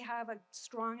if we have a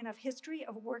strong enough history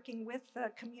of working with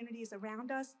the communities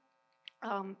around us.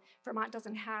 Vermont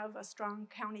doesn't have a strong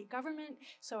county government,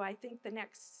 so I think the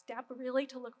next step really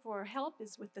to look for help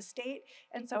is with the state.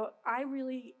 And so I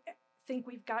really think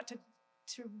we've got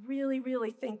to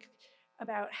really think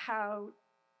about how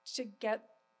to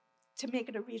make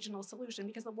it a regional solution,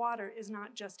 because the water is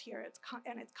not just here, it's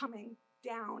coming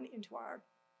down into our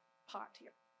pot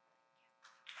here.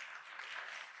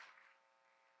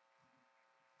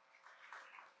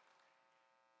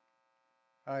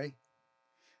 Hi,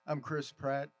 I'm Chris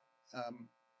Pratt.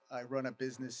 I run a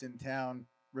business in town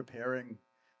repairing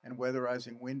and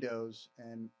weatherizing windows,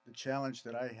 and the challenge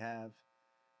that I have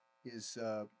is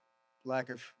lack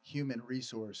of human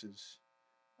resources,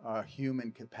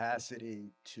 human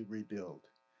capacity to rebuild.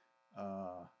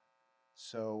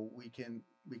 So we can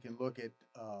look at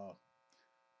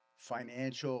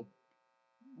financial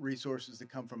resources that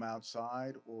come from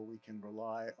outside, or we can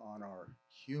rely on our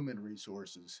human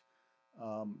resources.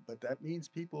 But that means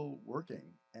people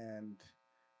working, and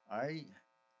I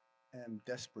am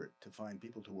desperate to find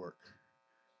people to work.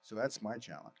 So that's my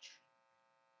challenge.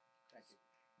 Thank you.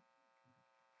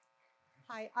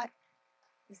 Hi,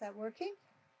 is that working?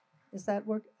 Is that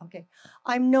work? Okay.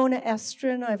 I'm Nona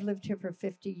Estrin. I've lived here for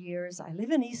 50 years. I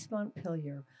live in East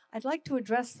Montpelier. I'd like to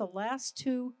address the last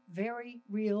 2 very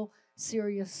real,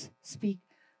 serious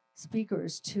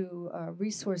speakers to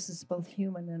resources, both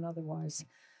human and otherwise.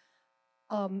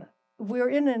 We're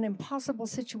in an impossible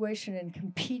situation in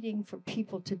competing for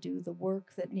people to do the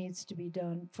work that needs to be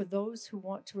done for those who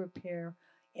want to repair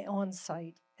on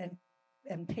site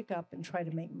and pick up and try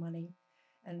to make money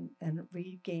and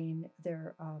regain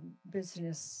their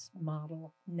business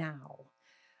model now.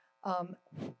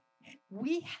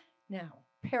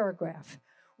 Paragraph.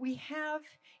 We have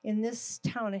in this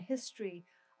town a history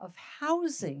of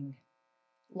housing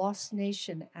Lost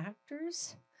Nation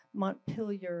actors,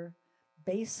 Montpelier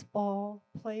baseball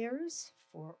players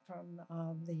from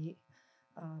the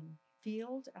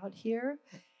field out here.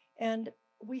 And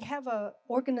we have an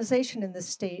organization in the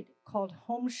state called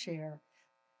Home Share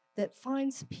that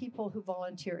finds people who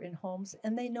volunteer in homes,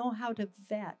 and they know how to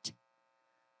vet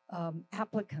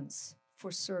applicants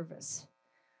for service.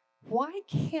 Why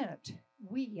can't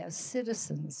we as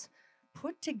citizens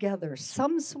put together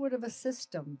some sort of a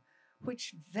system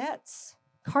which vets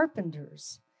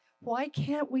carpenters? Why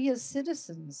can't we as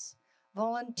citizens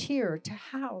volunteer to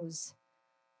house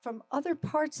from other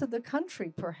parts of the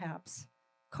country, perhaps,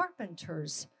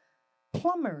 carpenters,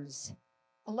 plumbers,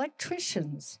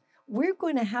 electricians? We're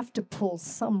going to have to pull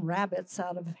some rabbits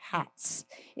out of hats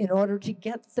in order to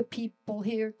get the people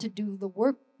here to do the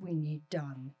work we need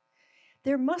done.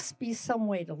 There must be some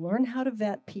way to learn how to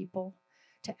vet people,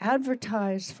 to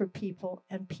advertise for people,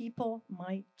 and people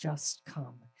might just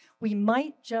come. We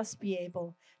might just be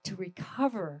able to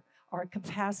recover our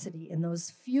capacity in those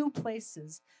few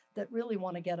places that really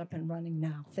want to get up and running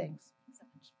now. Thanks.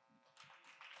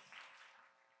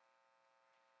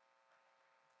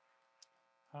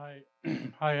 Hi,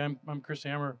 I'm Chris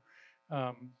Hammer.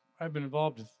 I've been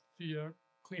involved with the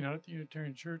clean out at the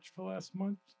Unitarian Church for the last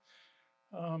month.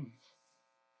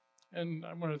 And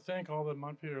I want to thank all the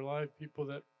Montpelier Live people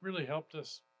that really helped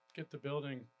us get the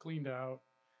building cleaned out.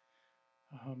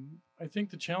 I think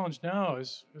the challenge now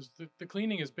is the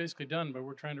cleaning is basically done, but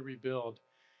we're trying to rebuild.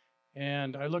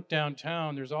 And I look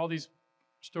downtown, there's all these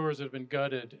stores that have been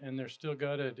gutted, and they're still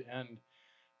gutted. And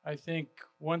I think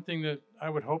one thing that I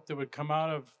would hope that would come out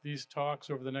of these talks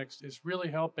over the next is really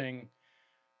helping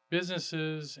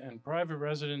businesses and private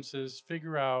residences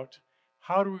figure out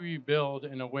how do we rebuild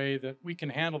in a way that we can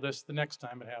handle this the next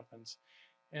time it happens.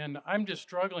 And I'm just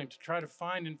struggling to try to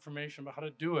find information about how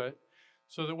to do it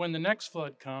so that when the next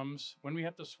flood comes, when we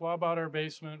have to swab out our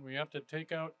basement, we have to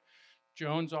take out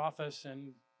Joan's office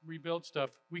and rebuild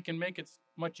stuff, we can make it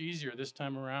much easier this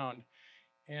time around.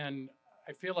 And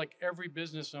I feel like every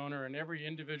business owner and every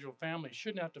individual family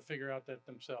shouldn't have to figure out that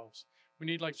themselves. We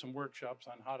need like some workshops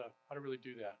on how to really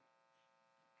do that.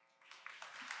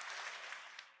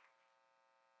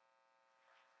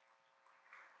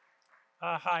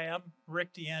 Hi, I'm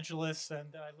Rick DeAngelis,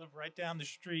 and I live right down the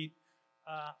street.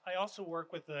 I also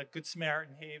work with the Good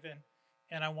Samaritan Haven,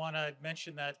 and I want to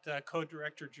mention that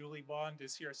co-director Julie Bond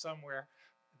is here somewhere.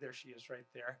 There she is right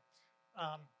there.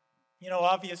 You know,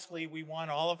 obviously we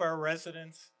want all of our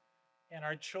residents and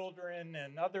our children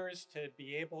and others to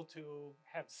be able to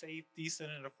have safe, decent,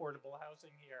 and affordable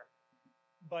housing here.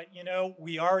 But you know,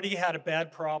 we already had a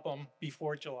bad problem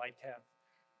before July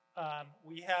 10th.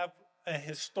 We have a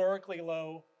historically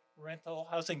low rental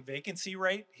housing vacancy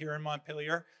rate here in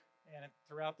Montpelier and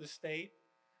throughout the state.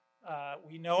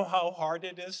 We know how hard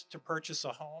it is to purchase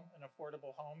a home, an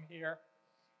affordable home here.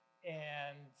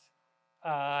 And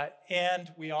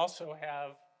we also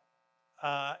have,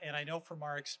 and I know from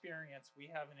our experience,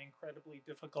 we have an incredibly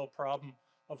difficult problem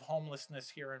of homelessness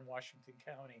here in Washington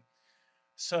County.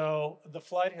 So the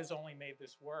flood has only made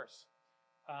this worse.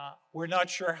 We're not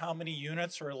sure how many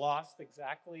units are lost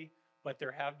exactly, but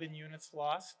there have been units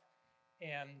lost.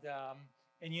 And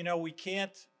you know, we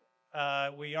can't,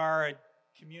 we are a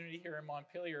community here in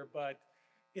Montpelier, but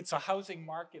it's a housing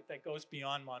market that goes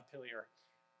beyond Montpelier.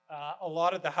 A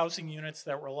lot of the housing units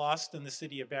that were lost in the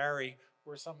city of Barrie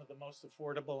were some of the most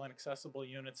affordable and accessible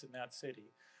units in that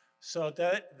city. So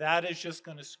that is just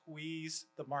going to squeeze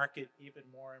the market even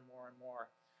more and more and more.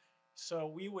 So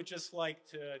we would just like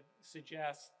to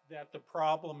suggest that the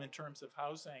problem in terms of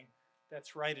housing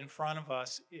that's right in front of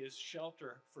us is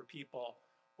shelter for people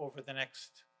over the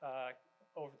next,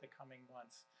 over the coming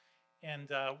months. And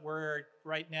we're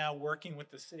right now working with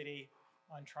the city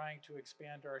on trying to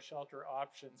expand our shelter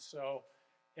options. So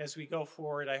as we go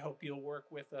forward, I hope you'll work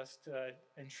with us to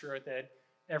ensure that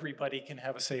everybody can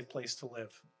have a safe place to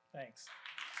live. Thanks.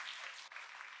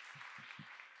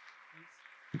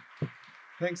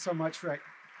 Thanks so much, Rick.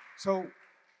 So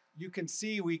you can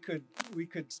see we could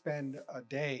spend a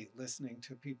day listening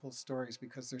to people's stories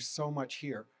because there's so much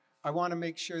here. I want to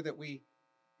make sure that we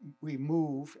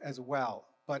move as well,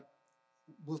 but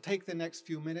we'll take the next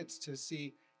few minutes to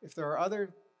see if there are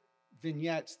other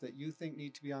vignettes that you think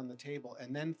need to be on the table,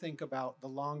 and then think about the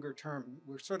longer term.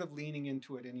 We're sort of leaning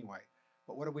into it anyway,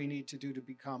 but what do we need to do to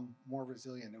become more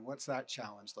resilient, and what's that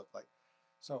challenge look like?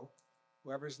 So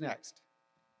whoever's next.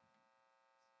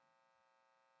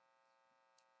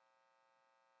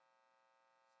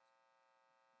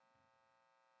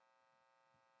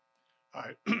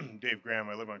 Hi, Dave Graham.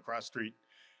 I live on Cross Street.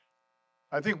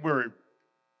 I think we're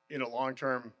in a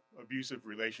long-term abusive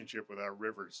relationship with our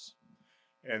rivers,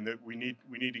 and that we need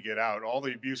to get out. All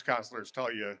the abuse counselors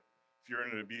tell you if you're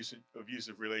in an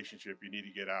abusive relationship, you need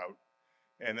to get out,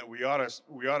 and that we ought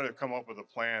to come up with a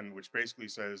plan which basically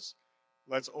says,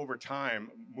 let's over time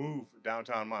move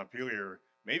downtown Montpelier,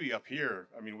 maybe up here.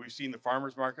 I mean, we've seen the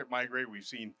farmers market migrate. We've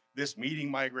seen this meeting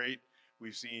migrate.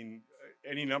 We've seen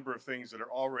any number of things that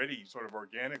are already sort of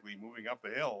organically moving up the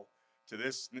hill to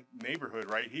this neighborhood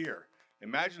right here.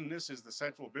 Imagine this is the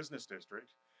central business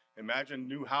district. Imagine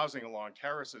new housing along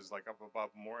terraces like up above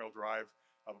Memorial Drive,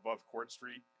 up above Court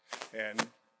Street, and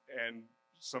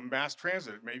some mass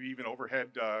transit, maybe even overhead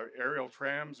aerial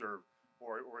trams or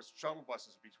shuttle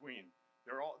buses between.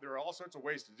 There are all sorts of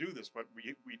ways to do this, but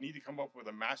we need to come up with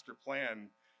a master plan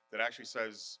that actually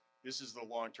says this is the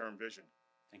long-term vision.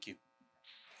 Thank you.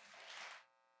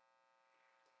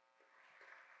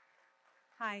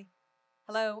 Hi.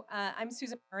 Hello, I'm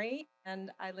Susan Murray,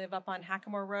 and I live up on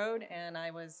Hackamore Road, and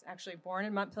I was actually born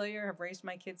in Montpelier, have raised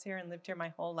my kids here, and lived here my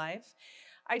whole life.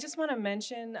 I just want to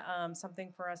mention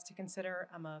something for us to consider.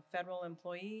 I'm a federal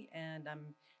employee, and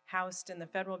I'm housed in the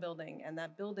federal building, and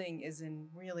that building is in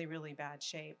really, really bad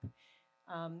shape.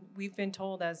 We've been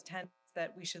told as tenants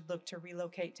that we should look to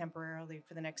relocate temporarily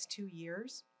for the next 2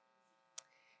 years.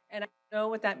 And I know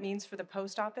what that means for the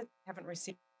post office. I haven't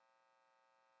received.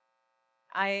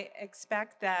 I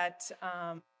expect that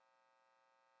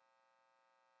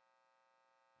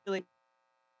really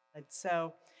good.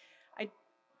 So I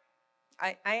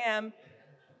am,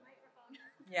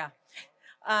 yeah.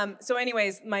 So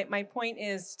anyways, my point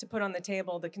is to put on the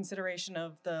table the consideration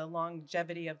of the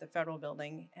longevity of the federal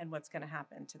building and what's going to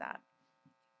happen to that.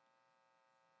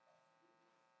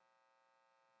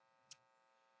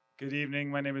 Good evening.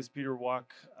 My name is Peter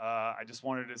Walk. I just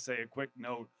wanted to say a quick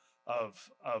note of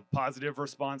positive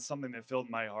response. Something that filled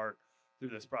my heart through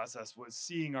this process was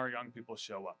seeing our young people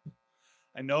show up.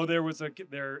 I know there's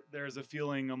a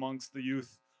feeling amongst the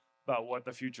youth about what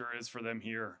the future is for them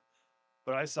here,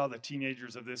 but I saw the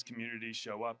teenagers of this community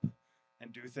show up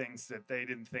and do things that they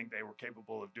didn't think they were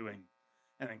capable of doing,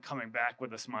 and then coming back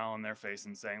with a smile on their face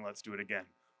and saying, let's do it again.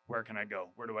 Where can I go?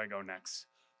 Where do I go next?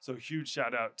 So huge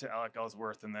shout out to Alec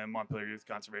Ellsworth and the Montpelier Youth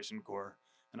Conservation Corps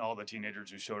and all the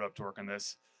teenagers who showed up to work on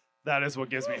this. That is what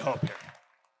gives me hope here.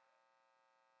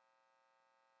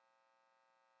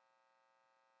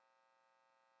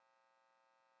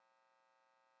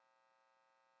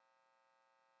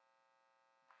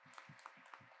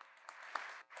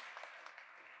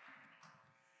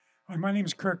 Hi, my name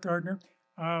is Kirk Gardner.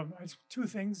 Two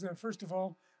things. First of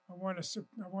all, I want to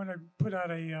put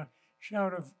out a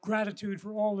shout of gratitude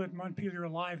for all that Montpelier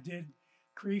Alive did,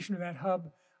 creation of that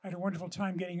hub. I had a wonderful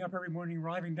time getting up every morning,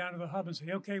 arriving down to the hub and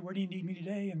say, okay, where do you need me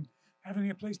today? And having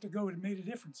a place to go, it made a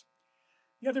difference.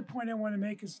 The other point I want to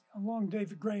make is along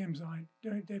Dave Graham's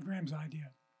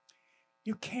idea.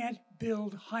 You can't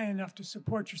build high enough to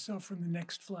support yourself from the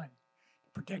next flood,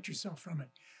 to protect yourself from it.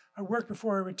 I worked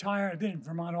before I retired. I've been in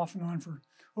Vermont off and on for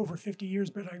over 50 years,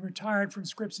 but I retired from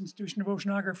Scripps Institution of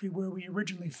Oceanography, where we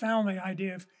originally found the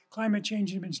idea of climate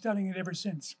change and have been studying it ever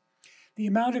since. The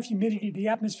amount of humidity the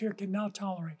atmosphere can now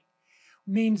tolerate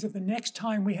means that the next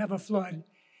time we have a flood,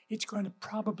 it's going to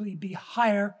probably be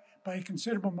higher by a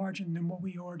considerable margin than what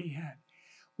we already had.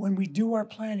 When we do our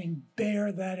planning,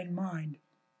 bear that in mind.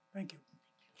 Thank you.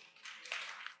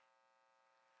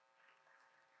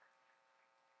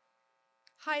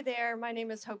 Hi there, my name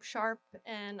is Hope Sharp,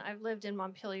 and I've lived in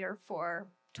Montpelier for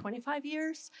 25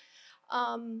 years.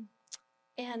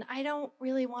 And I don't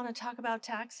really want to talk about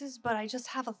taxes, but I just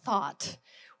have a thought,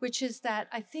 which is that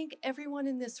I think everyone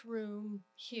in this room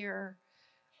here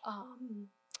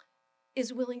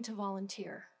is willing to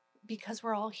volunteer because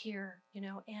we're all here, you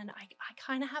know, and I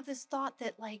kind of have this thought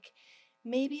that, like,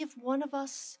 maybe if one of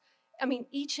us, I mean,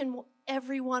 each and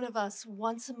every one of us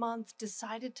once a month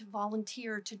decided to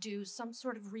volunteer to do some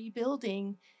sort of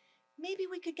rebuilding, maybe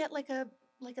we could get like a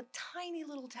tiny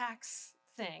little tax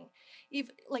thing,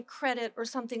 like credit or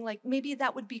something. Like maybe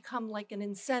that would become like an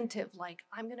incentive. Like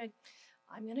I'm gonna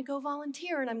go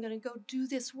volunteer and I'm gonna go do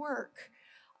this work,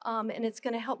 and it's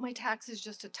gonna help my taxes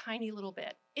just a tiny little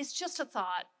bit. It's just a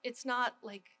thought. It's not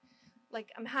like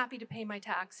I'm happy to pay my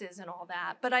taxes and all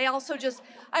that, but I also just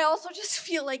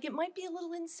feel like it might be a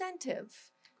little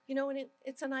incentive, you know, and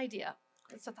it's an idea.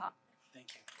 It's a thought.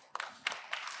 Thank you.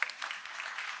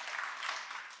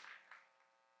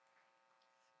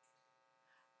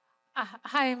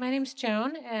 Hi, my name's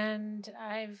Joan, and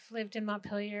I've lived in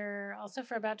Montpelier also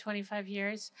for about 25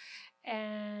 years.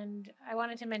 And I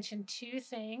wanted to mention two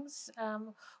things.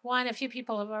 One, a few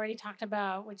people have already talked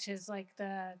about, which is like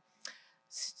the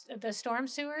storm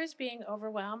sewers being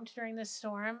overwhelmed during this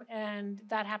storm, and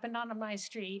that happened on my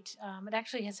street. It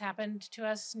actually has happened to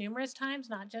us numerous times,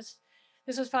 not just,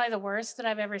 this was probably the worst that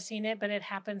I've ever seen it, but it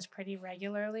happens pretty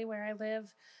regularly where I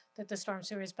live, that the storm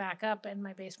sewers back up and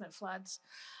my basement floods.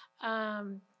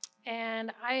 And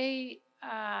I've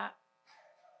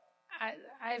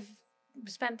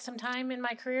spent some time in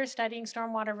my career studying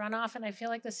stormwater runoff, and I feel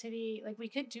like the city, like we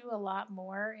could do a lot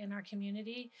more in our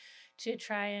community to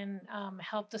try and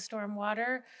help the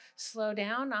stormwater slow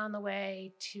down on the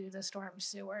way to the storm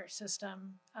sewer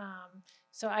system.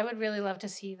 So I would really love to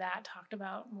see that talked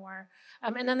about more.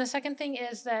 And then the second thing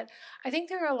is that I think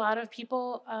there are a lot of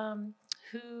people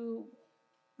who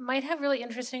might have really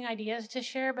interesting ideas to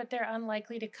share, but they're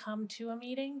unlikely to come to a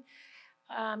meeting,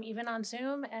 even on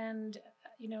Zoom. And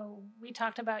you know, we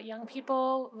talked about young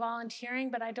people volunteering,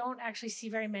 but I don't actually see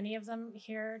very many of them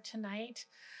here tonight.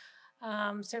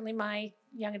 Certainly my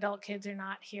young adult kids are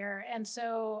not here. And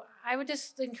so I would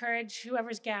just encourage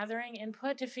whoever's gathering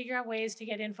input to figure out ways to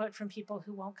get input from people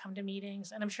who won't come to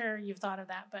meetings. And I'm sure you've thought of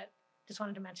that, but just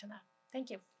wanted to mention that. Thank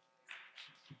you.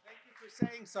 Thank you for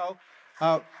saying so.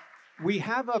 We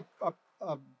have a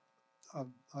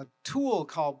tool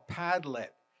called Padlet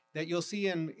that you'll see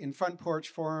in Front Porch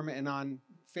Forum and on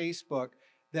Facebook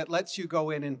that lets you go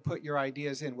in and put your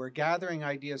ideas in. We're gathering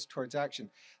ideas towards action.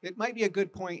 It might be a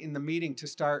good point in the meeting to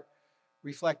start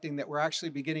reflecting that we're actually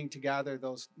beginning to gather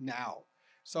those now,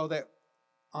 so that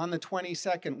on the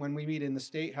 22nd, when we meet in the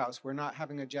State House, we're not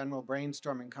having a general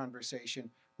brainstorming conversation.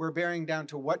 We're bearing down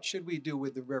to what should we do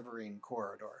with the riverine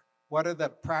corridor? What are the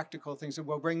practical things? And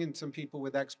we'll bring in some people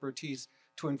with expertise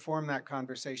to inform that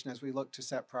conversation as we look to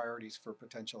set priorities for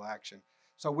potential action.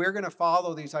 So we're going to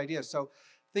follow these ideas. So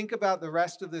think about the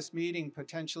rest of this meeting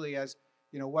potentially as,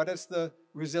 you know, what does the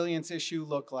resilience issue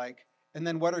look like? And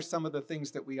then what are some of the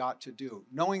things that we ought to do?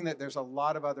 Knowing that there's a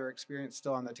lot of other experience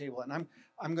still on the table. And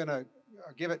I'm going to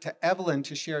give it to Evelyn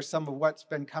to share some of what's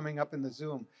been coming up in the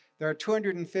Zoom. There are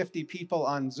 250 people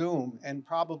on Zoom and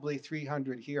probably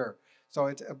 300 here. So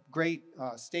it's a great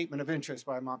statement of interest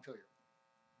by Montpelier.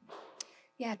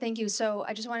 Yeah, thank you. So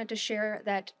I just wanted to share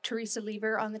that Teresa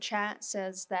Lever on the chat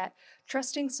says that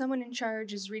trusting someone in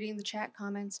charge is reading the chat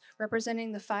comments,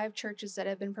 representing the 5 churches that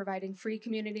have been providing free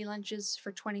community lunches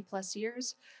for 20 plus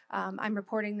years. I'm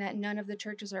reporting that none of the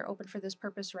churches are open for this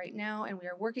purpose right now, and we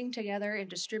are working together in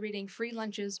distributing free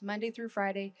lunches Monday through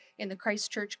Friday in the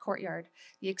Christ Church courtyard.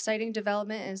 The exciting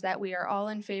development is that we are all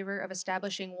in favor of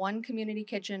establishing one community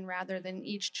kitchen rather than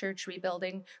each church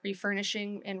rebuilding,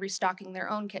 refurnishing, and restocking their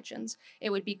own kitchens. It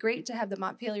would be great to have the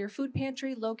Montpelier Food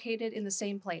Pantry located in the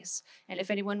same place. And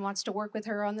if anyone wants to work with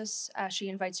her on this, she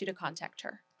invites you to contact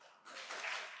her.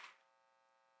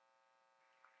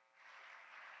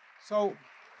 So,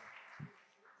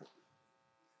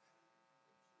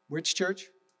 which church?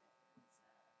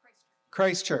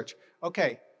 Christ Church.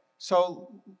 Okay,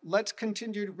 so let's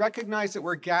continue to recognize that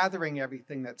we're gathering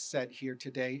everything that's said here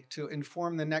today to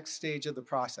inform the next stage of the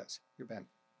process. Here, Ben.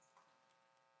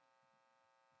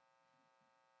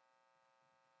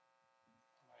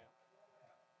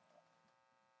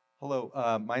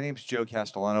 Hello, my name's Joe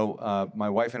Castellano. My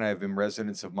wife and I have been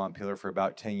residents of Montpelier for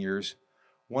about 10 years.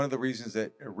 One of the reasons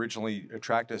that originally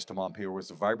attracted us to Montpelier was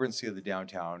the vibrancy of the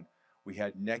downtown. We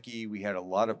had Necky, we had a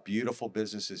lot of beautiful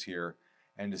businesses here,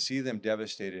 and to see them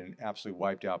devastated and absolutely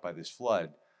wiped out by this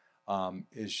flood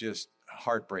is just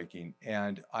heartbreaking.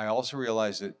 And I also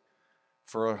realized that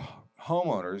for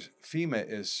homeowners, FEMA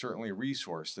is certainly a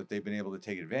resource that they've been able to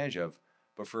take advantage of,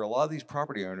 but for a lot of these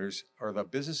property owners or the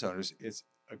business owners, it's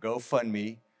a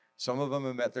GoFundMe. Some of them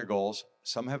have met their goals,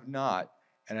 some have not.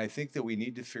 And I think that we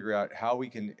need to figure out how we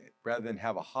can, rather than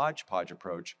have a hodgepodge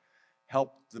approach,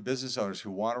 help the business owners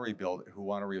who want to rebuild, who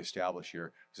want to reestablish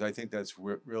here, because I think that's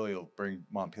really will bring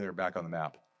Montpelier back on the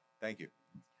map. Thank you.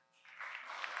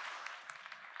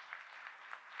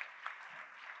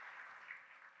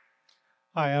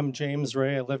 Hi, I'm James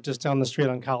Ray. I live just down the street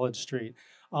on College Street.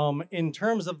 In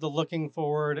terms of the looking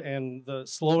forward and the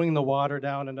slowing the water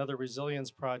down and other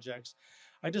resilience projects,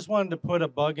 I just wanted to put a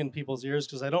bug in people's ears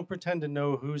because I don't pretend to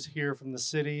know who's here from the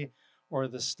city or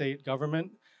the state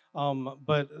government.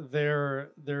 But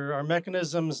there are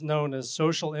mechanisms known as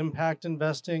social impact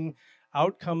investing,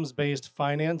 outcomes-based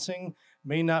financing.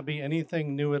 May not be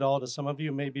anything new at all to some of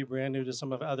you, may be brand new to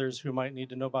some of others who might need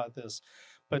to know about this.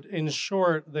 But in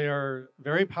short, they are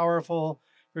very powerful,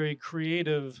 very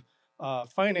creative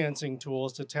financing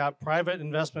tools to tap private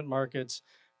investment markets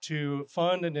to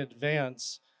fund and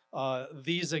advance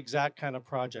these exact kind of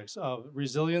projects,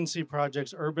 resiliency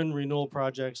projects, urban renewal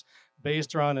projects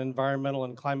based around environmental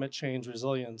and climate change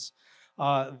resilience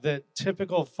that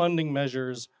typical funding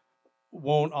measures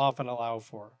won't often allow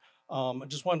for. I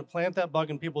just wanted to plant that bug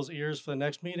in people's ears for the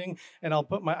next meeting, and I'll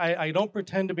put I don't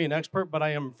pretend to be an expert, but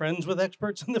I am friends with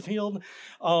experts in the field.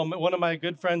 One of my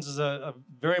good friends is a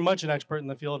very much an expert in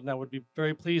the field, and I would be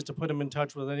very pleased to put him in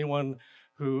touch with anyone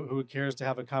who cares to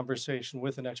have a conversation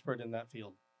with an expert in that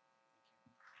field.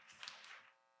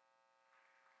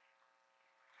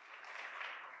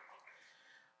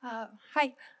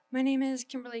 Hi, my name is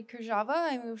Kimberly Kurjava.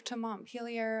 I moved to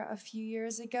Montpelier a few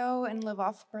years ago and live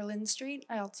off Berlin Street.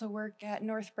 I also work at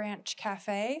North Branch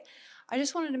Cafe. I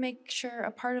just wanted to make sure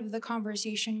a part of the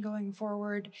conversation going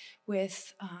forward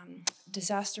with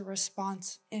disaster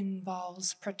response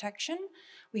involves protection.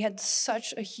 We had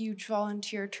such a huge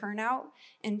volunteer turnout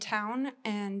in town,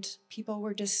 and people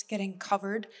were just getting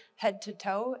covered head to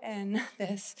toe in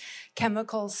this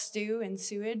chemical stew and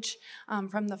sewage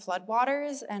from the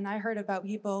floodwaters. And I heard about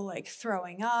people like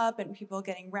throwing up and people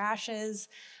getting rashes.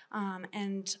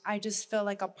 And I just feel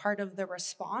like a part of the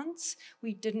response,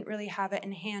 we didn't really have it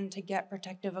in hand to get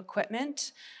protective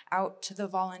equipment out to the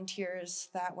volunteers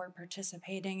that were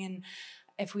participating. And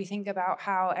if we think about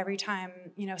how every time,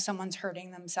 someone's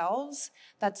hurting themselves,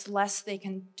 that's less they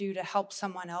can do to help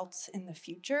someone else in the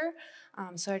future.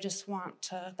 So I just want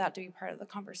that to be part of the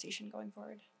conversation going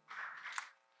forward.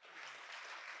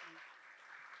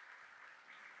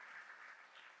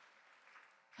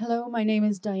 Hello, my name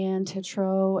is Diane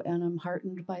Titro, and I'm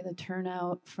heartened by the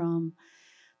turnout from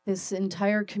this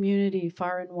entire community,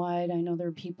 far and wide. I know there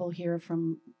are people here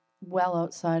from well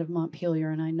outside of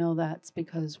Montpelier, and I know that's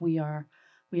because we are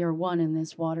one in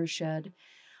this watershed.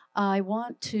 I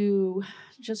want to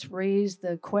just raise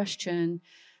the question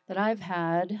that I've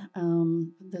had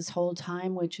this whole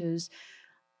time, which is,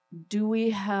 do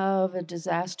we have a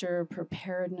disaster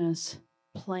preparedness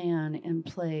plan in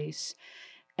place?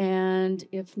 And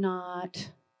if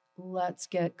not, let's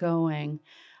get going.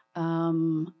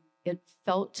 It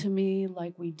felt to me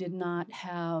like we did not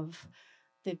have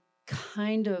the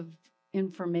kind of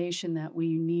information that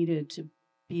we needed to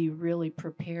be really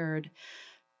prepared.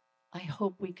 I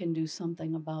hope we can do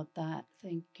something about that.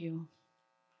 Thank you.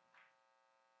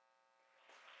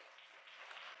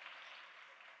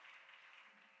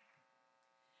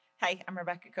 Hi, I'm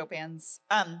Rebecca Copans.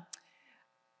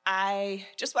 I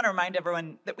just want to remind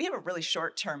everyone that we have a really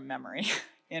short-term memory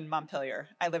in Montpelier.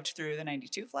 I lived through the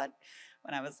 '92 flood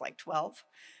when I was like 12,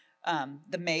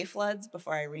 the May floods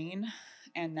before Irene,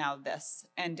 and now this.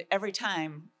 And every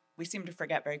time we seem to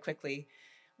forget very quickly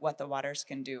what the waters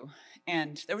can do.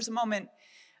 And there was a moment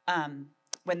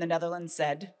when the Netherlands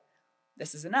said,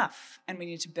 this is enough, and we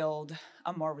need to build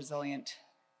a more resilient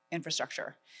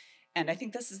infrastructure. And I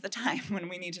think this is the time when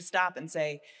we need to stop and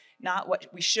say, not what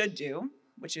we should do,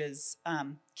 which is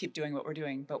keep doing what we're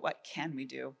doing, but what can we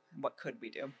do? And what could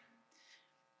we do?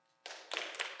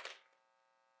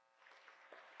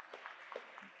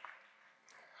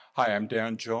 Hi, I'm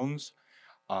Dan Jones.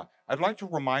 I'd like to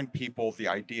remind people the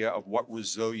idea of what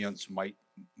resilience might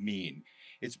mean.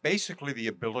 It's basically the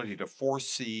ability to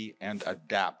foresee and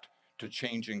adapt to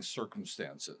changing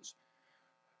circumstances.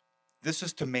 This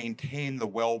is to maintain the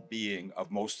well-being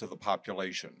of most of the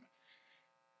population.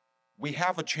 We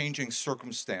have a changing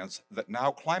circumstance that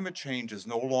now climate change is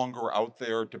no longer out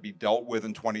there to be dealt with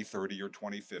in 2030 or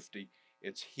 2050.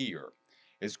 It's here.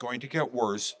 It's going to get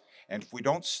worse, and if we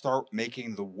don't start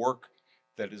making the work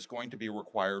that is going to be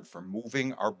required for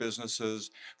moving our businesses,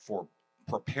 for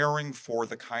preparing for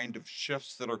the kind of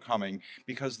shifts that are coming,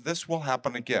 because this will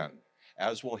happen again,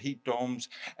 as will heat domes,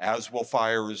 as will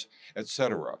fires,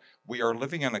 etc. We are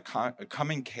living in a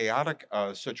coming chaotic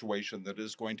situation that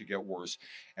is going to get worse,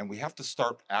 and we have to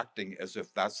start acting as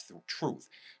if that's the truth.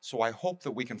 So I hope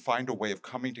that we can find a way of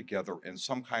coming together in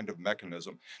some kind of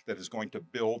mechanism that is going to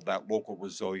build that local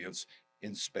resilience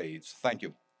in spades. Thank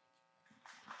you.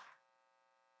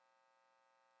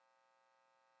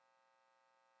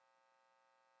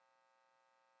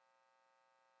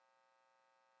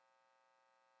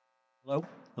 Hello?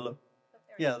 Hello?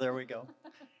 Yeah, there we go.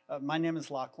 My name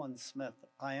is Lachlan Smith.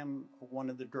 I am one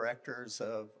of the directors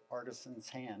of Artisan's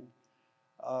Hand.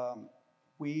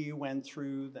 We went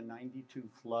through the '92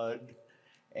 flood,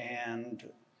 and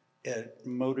it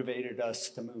motivated us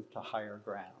to move to higher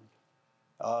ground.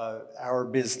 Our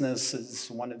business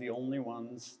is one of the only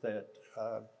ones that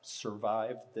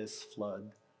survived this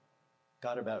flood.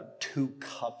 Got about 2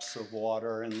 cups of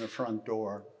water in the front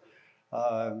door.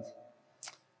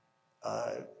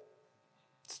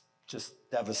 It's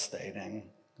just devastating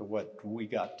what we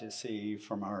got to see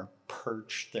from our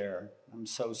perch there. I'm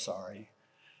so sorry.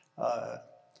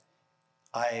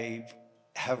 I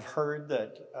have heard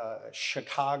that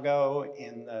Chicago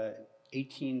in the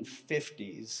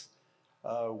 1850s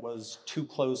was too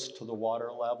close to the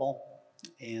water level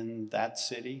in that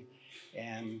city,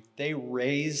 and they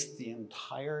raised the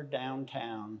entire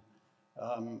downtown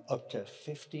up to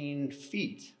 15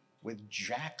 feet with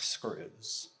jack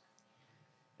screws.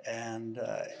 And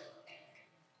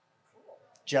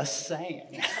just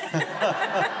saying.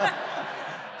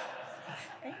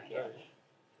 Thank you.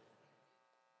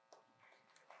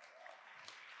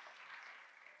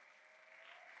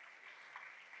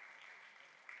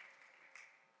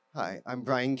 Hi, I'm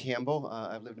Brian Campbell.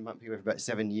 I've lived in Montpelier for about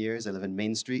 7 years. I live in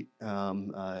Main Street,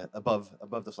 above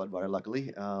the floodwater,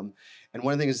 luckily. And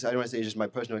one of the things I want to say is just my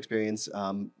personal experience.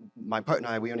 My partner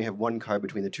and I, we only have 1 car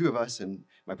between the 2 of us, and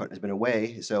my partner's been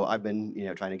away, so I've been,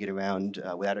 trying to get around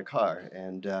without a car.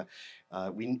 And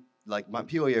we, like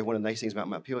Montpelier, one of the nice things about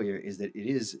Montpelier is that it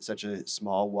is such a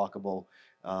small, walkable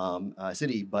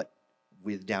city, but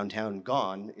with downtown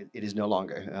gone, it is no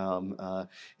longer.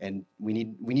 And we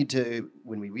need to,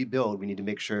 when we rebuild, we need to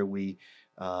make sure we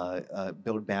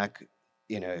build back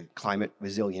in a climate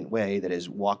resilient way that is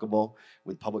walkable,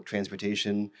 with public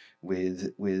transportation,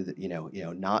 with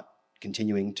not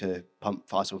continuing to pump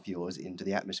fossil fuels into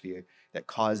the atmosphere that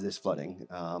cause this flooding.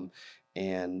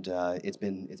 And it's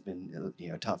been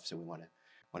tough. So we want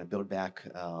to build back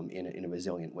in a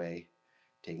resilient way,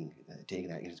 taking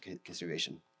that into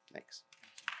consideration. Thanks.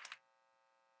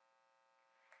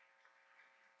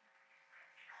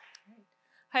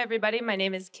 Hi, everybody. My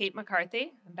name is Kate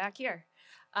McCarthy. I'm back here.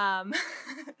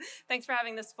 Thanks for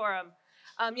having this forum.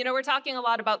 We're talking a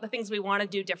lot about the things we want to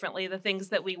do differently, the things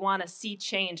that we want to see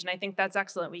change, and I think that's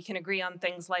excellent. We can agree on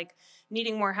things like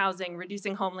needing more housing,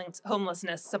 reducing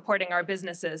homelessness, supporting our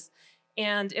businesses.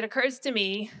 And it occurs to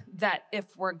me that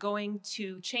if we're going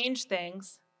to change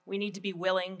things, we need to be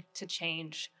willing to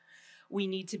change. We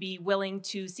need to be willing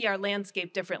to see our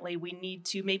landscape differently. We need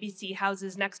to maybe see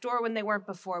houses next door when they weren't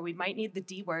before. We might need the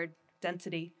D word,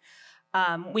 density.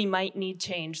 We might need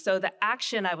change. So the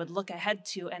action I would look ahead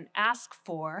to and ask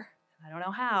for, I don't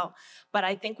know how, but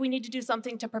I think we need to do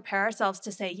something to prepare ourselves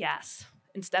to say yes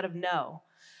instead of no.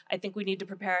 I think we need to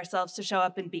prepare ourselves to show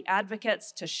up and be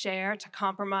advocates, to share, to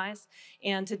compromise,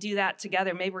 and to do that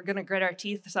together. Maybe we're gonna grit our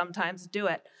teeth sometimes to do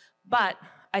it, but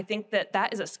I think that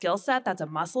that is a skill set, that's a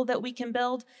muscle that we can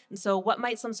build. And so what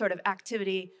might some sort of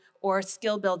activity or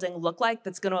skill building look like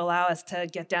that's gonna allow us to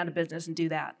get down to business and do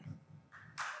that?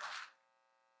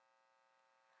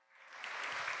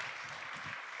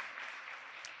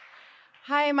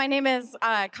 Hi, my name is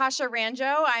Kasha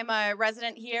Ranjo. I'm a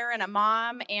resident here and a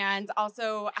mom, and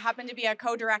also happen to be a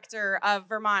co-director of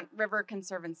Vermont River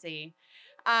Conservancy.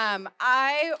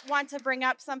 I want to bring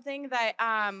up something that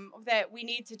that we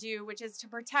need to do, which is to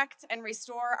protect and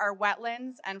restore our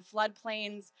wetlands and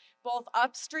floodplains, both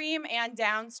upstream and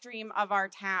downstream of our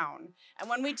town. And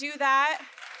when we do that,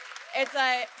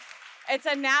 it's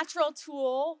a natural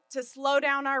tool to slow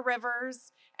down our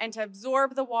rivers and to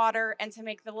absorb the water and to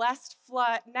make the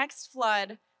next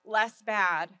flood less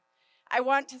bad. I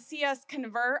want to see us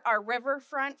convert our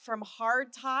riverfront from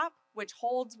hardtop, which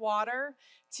holds water,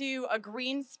 to a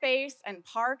green space and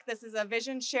park. This is a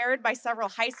vision shared by several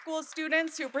high school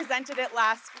students who presented it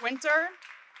last winter.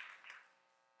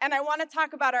 And I want to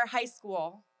talk about our high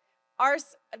school.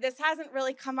 This hasn't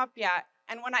really come up yet.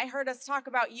 And when I heard us talk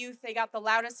about youth, they got the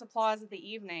loudest applause of the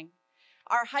evening.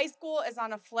 Our high school is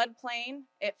on a floodplain.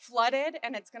 It flooded,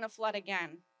 and it's going to flood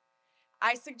again.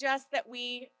 I suggest that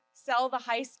we sell the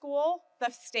high school.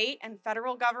 The state and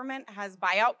federal government has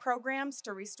buyout programs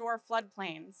to restore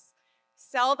floodplains.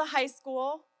 Sell the high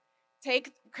school,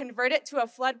 convert it to a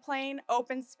floodplain,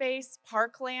 open space,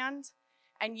 parkland,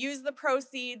 and use the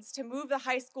proceeds to move the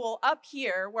high school up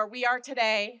here where we are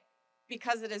today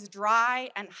because it is dry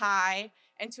and high,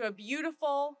 into a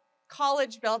beautiful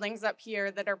college buildings up here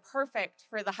that are perfect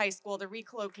for the high school to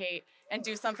relocate and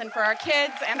do something for our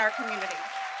kids and our community.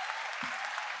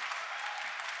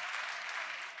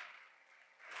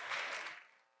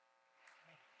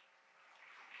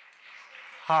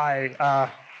 Hi,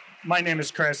 my name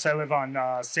is Chris. I live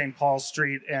on St. Paul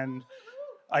Street, and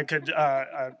I could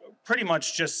pretty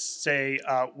much just say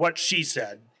what she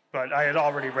said, but I had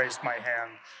already raised my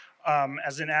hand.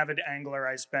 As an avid angler,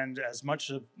 I spend as much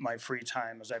of my free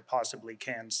time as I possibly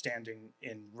can standing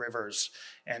in rivers.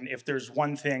 And if there's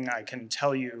one thing I can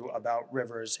tell you about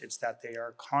rivers, it's that they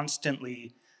are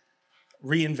constantly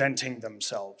reinventing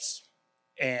themselves.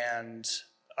 And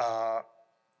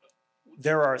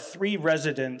there are 3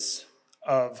 residents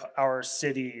of our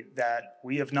city that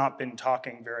we have not been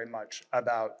talking very much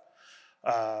about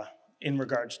in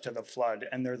regards to the flood,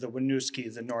 and they're the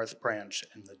Winooski, the North Branch,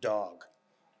 and the dog.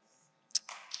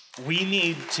 We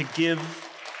need to give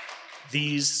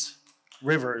these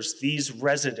rivers, these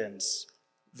residents,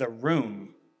 the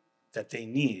room that they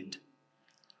need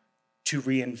to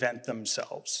reinvent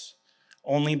themselves.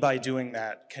 Only by doing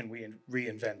that can we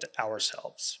reinvent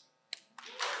ourselves.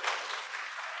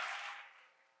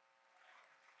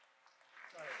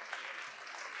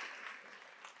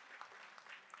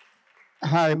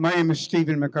 Hi, my name is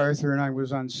Stephen MacArthur, and I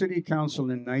was on City Council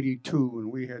in '92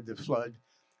 when we had the flood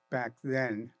back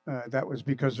then. That was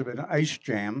because of an ice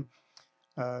jam.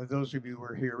 Those of you who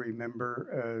are here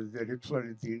remember that it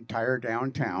flooded the entire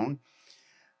downtown.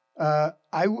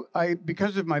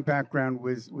 Because of my background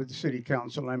with City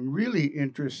Council, I'm really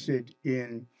interested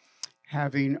in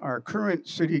having our current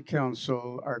City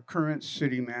Council, our current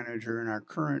city manager, and our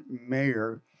current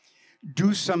mayor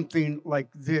do something like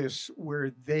this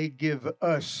where they give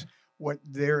us what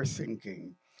they're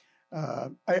thinking.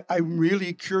 I'm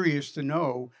really curious to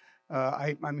know.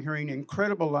 I'm hearing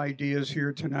incredible ideas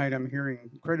here tonight. I'm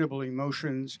hearing incredible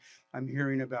emotions. I'm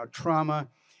hearing about trauma.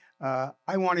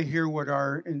 I want to hear what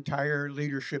our entire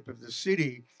leadership of the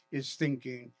city is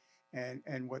thinking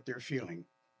and what they're feeling.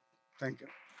 Thank you.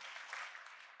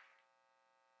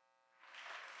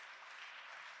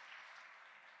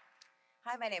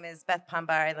 Hi, my name is Beth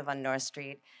Pombar. I live on North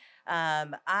Street.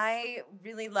 I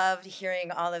really loved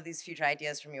hearing all of these future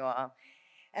ideas from you all.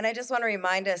 And I just want to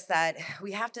remind us that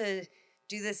we have to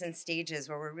do this in stages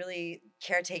where we're really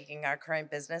caretaking our current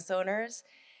business owners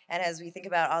And as we think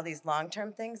about all these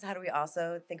long-term things, how do we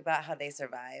also think about how they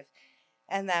survive?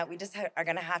 And that we just are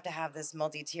gonna have to have this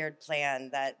multi-tiered plan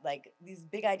that, like, these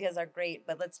big ideas are great,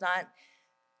 but let's not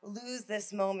lose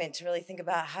this moment to really think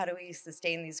about how do we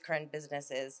sustain these current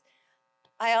businesses.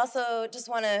 I also just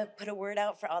want to put a word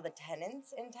out for all the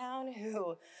tenants in town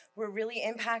who were really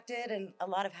impacted and a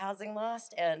lot of housing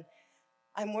lost. And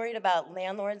I'm worried about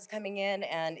landlords coming in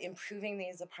and improving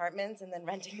these apartments and then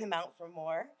renting them out for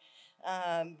more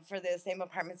for the same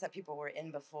apartments that people were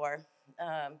in before.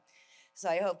 So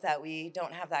I hope that we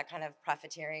don't have that kind of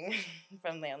profiteering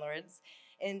from landlords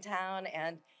in town.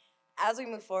 And as we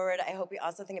move forward, I hope we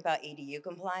also think about ADU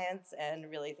compliance and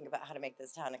really think about how to make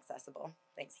this town accessible.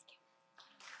 Thanks.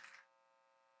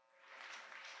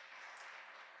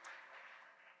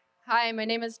 Hi, my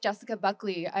name is Jessica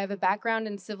Buckley. I have a background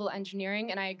in civil engineering,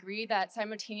 and I agree that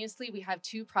simultaneously we have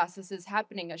two processes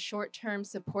happening, a short-term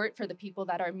support for the people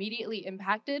that are immediately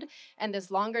impacted and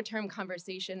this longer-term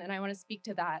conversation, and I want to speak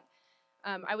to that.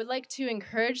 I would like to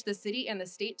encourage the city and the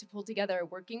state to pull together a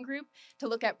working group to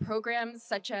look at programs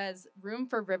such as Room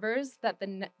for Rivers that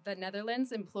the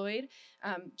Netherlands employed,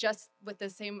 just with the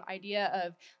same idea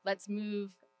of let's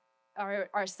move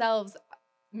ourselves,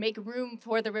 make room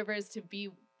for the rivers to be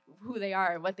who they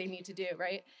are, what they need to do,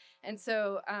 right? And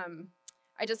so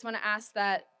I just want to ask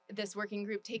that this working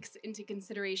group takes into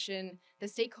consideration the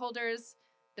stakeholders,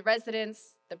 the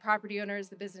residents, the property owners,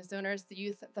 the business owners, the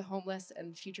youth, the homeless,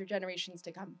 and future generations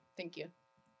to come. Thank you.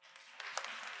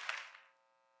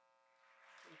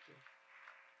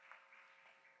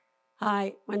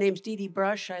 Hi, my name's Dee Dee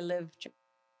Brush. I live.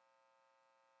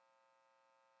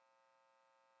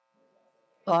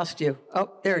 Lost you.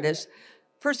 Oh, there it is.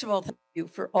 First of all, thank you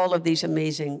for all of these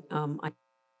amazing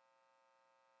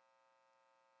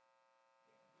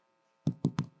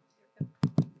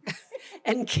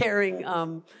and caring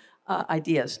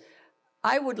ideas.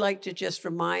 I would like to just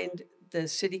remind the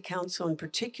City Council in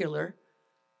particular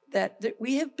that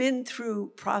we have been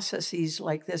through processes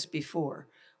like this before,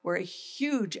 where a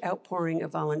huge outpouring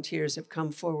of volunteers have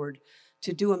come forward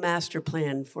to do a master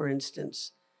plan, for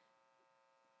instance.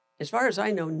 As far as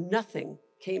I know, nothing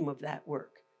came of that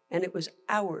work, and it was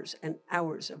hours and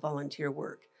hours of volunteer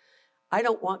work. I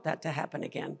don't want that to happen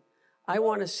again. I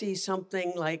want to see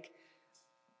something like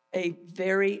a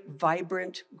very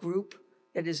vibrant group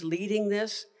that is leading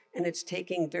this, and it's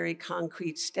taking very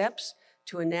concrete steps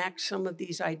to enact some of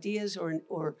these ideas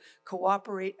or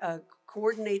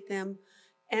coordinate them.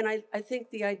 And I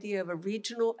think the idea of a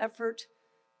regional effort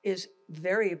is a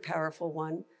very powerful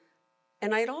one.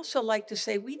 And I'd also like to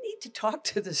say we need to talk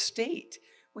to the state.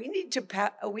 We need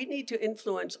to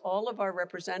influence all of our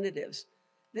representatives.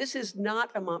 This is not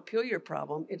a Montpelier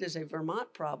problem. It is a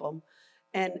Vermont problem.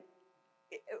 And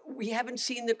we haven't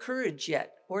seen the courage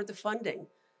yet or the funding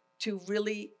to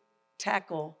really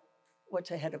tackle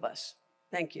what's ahead of us.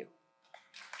 Thank you.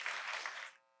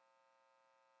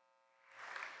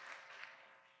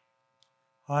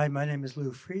 Hi, my name is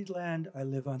Lou Friedland. I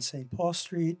live on St. Paul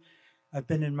Street. I've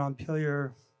been in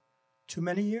Montpelier too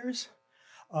many years.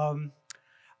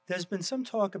 There's been some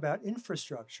talk about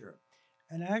infrastructure,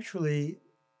 and actually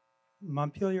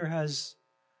Montpelier has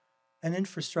an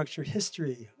infrastructure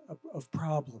history of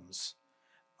problems.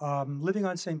 Living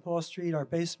on St. Paul Street, our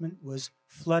basement was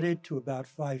flooded to about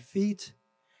 5 feet,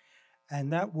 and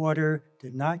that water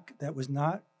that was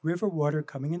not river water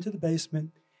coming into the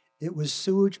basement. It was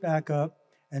sewage backup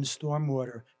and storm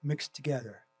water mixed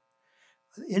together.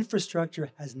 Infrastructure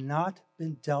has not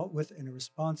been dealt with in a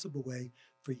responsible way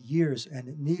for years, and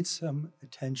it needs some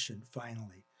attention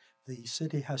finally. The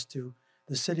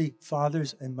city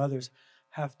fathers and mothers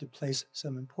have to place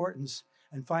some importance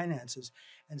and finances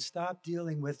and stop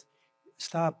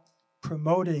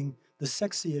promoting the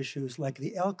sexy issues like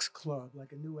the Elks Club,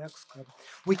 like a new Elks Club.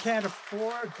 We can't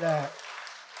afford that.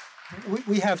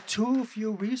 We have too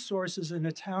few resources in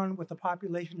a town with a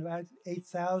population of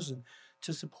 8,000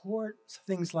 to support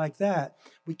things like that.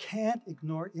 We can't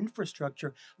ignore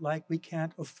infrastructure like we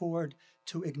can't afford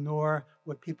to ignore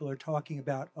what people are talking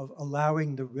about of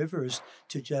allowing the rivers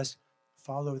to just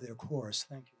follow their course.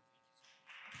 Thank you.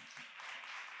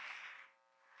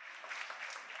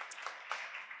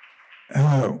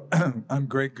 Hello, I'm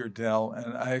Greg Gerdell,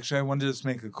 and I wanted to just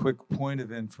make a quick point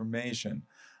of information.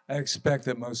 I expect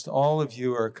that most all of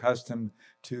you are accustomed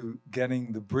to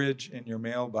getting the bridge in your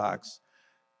mailbox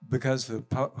because the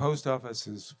post office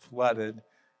is flooded,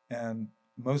 and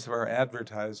most of our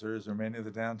advertisers, or many of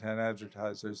the downtown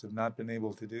advertisers, have not been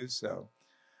able to do so.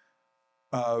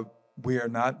 We are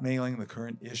not mailing the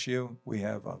current issue. We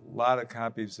have a lot of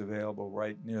copies available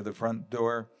right near the front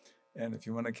door. And if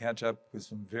you want to catch up with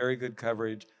some very good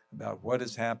coverage about what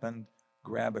has happened,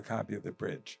 grab a copy of the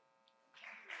bridge.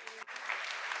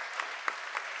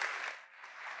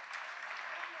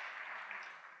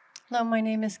 Hello, my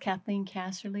name is Kathleen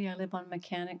Casserly. I live on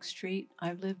Mechanic Street.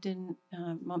 I've lived in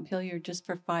Montpelier just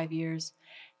for 5 years,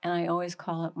 and I always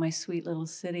call it my sweet little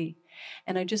city.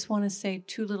 And I just want to say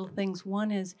two little things. One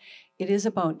is, it is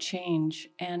about change,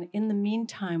 and in the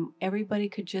meantime, everybody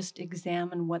could just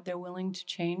examine what they're willing to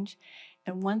change.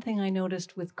 And one thing I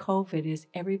noticed with COVID is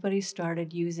everybody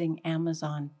started using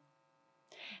Amazon.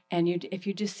 And if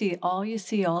you just see, all you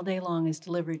see all day long is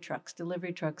delivery trucks.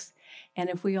 And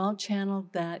if we all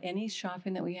channeled that, any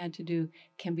shopping that we had to do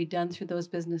can be done through those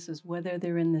businesses, whether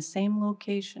they're in the same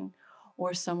location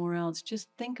or somewhere else. Just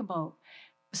think about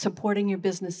supporting your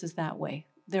businesses that way.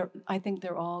 I think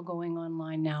they're all going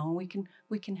online now, and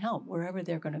we can help wherever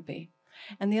they're going to be.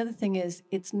 And the other thing is,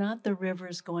 it's not the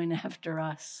rivers going after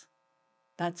us.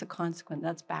 That's a consequence.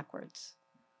 That's backwards.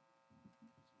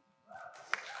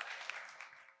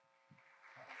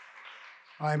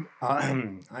 I'm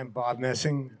Bob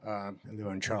Messing. I live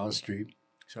on Charles Street,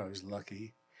 so I was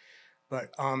lucky.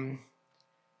 But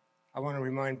I want to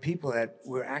remind people that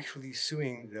we're actually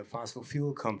suing the fossil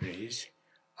fuel companies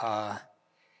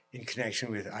in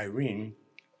connection with Irene.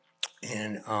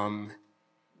 And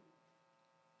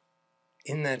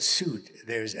in that suit,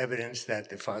 there's evidence that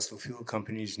the fossil fuel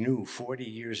companies knew 40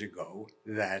 years ago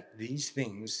that these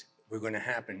things were going to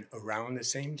happen around the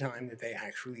same time that they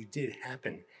actually did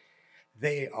happen.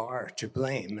 They are to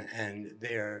blame, and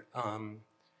there's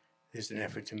an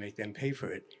effort to make them pay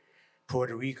for it.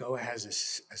 Puerto Rico has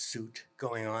a suit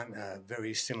going on,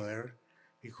 very similar,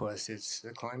 because it's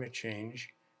the climate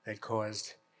change that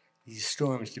caused these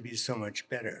storms to be so much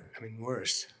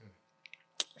worse,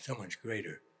 so much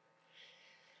greater.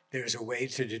 There's a way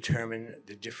to determine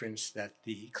the difference that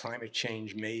the climate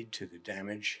change made to the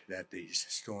damage that these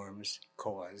storms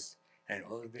caused, and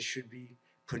all of this should be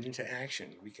put into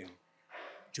action. We can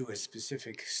do a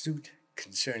specific suit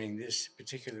concerning this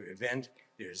particular event.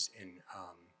 There's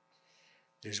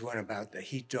one about the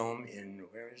heat dome in,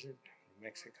 where is it?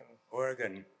 Mexico?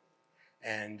 Oregon.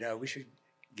 And we should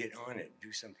get on it,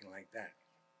 do something like that.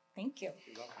 Thank you.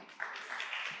 You're welcome.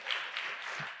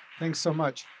 Thanks so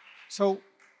much. So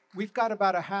we've got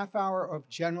about a half hour of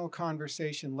general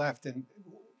conversation left, and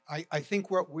I think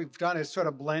what we've done is sort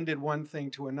of blended one thing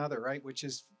to another, right? Which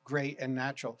is great and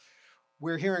natural.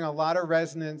 We're hearing a lot of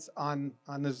resonance on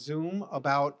the Zoom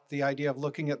about the idea of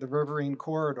looking at the riverine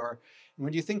corridor. And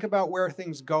when you think about where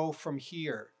things go from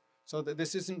here, so that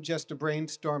this isn't just a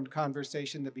brainstormed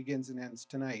conversation that begins and ends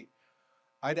tonight,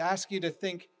 I'd ask you to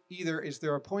think either, is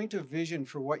there a point of vision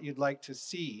for what you'd like to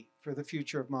see for the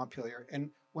future of Montpelier?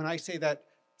 And when I say that,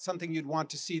 something you'd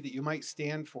want to see that you might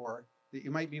stand for, that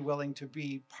you might be willing to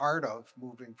be part of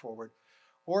moving forward.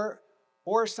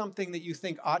 Or something that you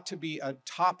think ought to be a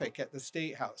topic at the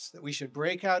State House, that we should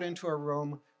break out into a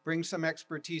room, bring some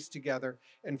expertise together,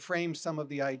 and frame some of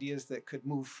the ideas that could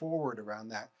move forward around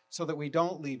that, so that we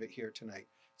don't leave it here tonight.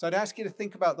 So I'd ask you to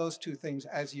think about those two things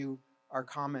as you are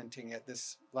commenting at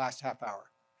this last half hour.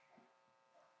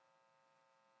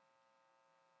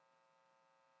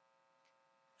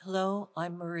 Hello,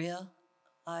 I'm Maria.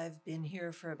 I've been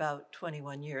here for about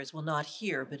 21 years. Well, not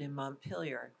here, but in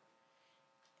Montpelier.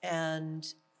 And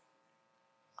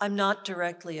I'm not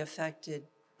directly affected,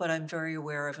 but I'm very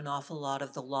aware of an awful lot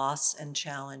of the loss and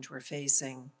challenge we're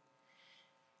facing.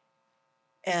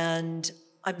 And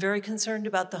I'm very concerned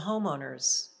about the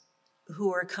homeowners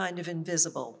who are kind of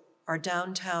invisible. Our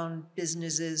downtown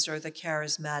businesses are the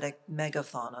charismatic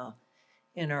megafauna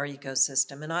in our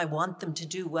ecosystem, and I want them to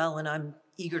do well, and I'm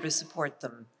eager to support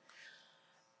them.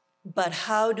 But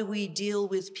how do we deal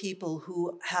with people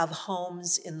who have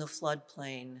homes in the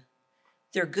floodplain?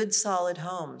 They're good, solid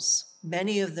homes.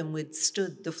 Many of them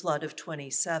withstood the flood of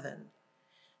 27.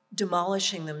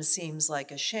 Demolishing them seems like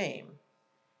a shame.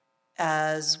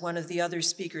 As one of the other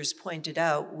speakers pointed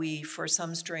out, we, for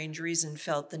some strange reason,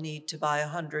 felt the need to buy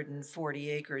 140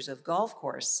 acres of golf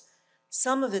course.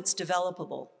 Some of it's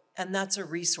developable, and that's a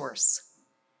resource.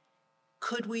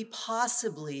 Could we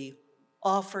possibly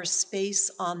offer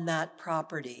space on that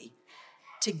property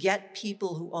to get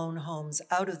people who own homes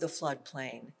out of the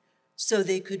floodplain so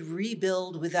they could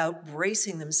rebuild without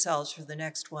bracing themselves for the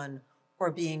next one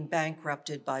or being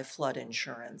bankrupted by flood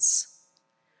insurance?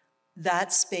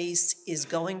 That space is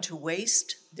going to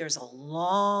waste. There's a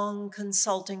long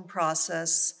consulting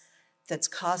process that's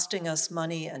costing us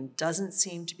money and doesn't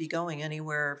seem to be going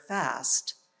anywhere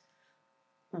fast.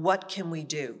 What can we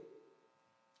do?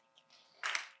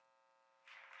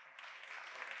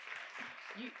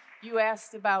 You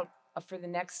asked about for the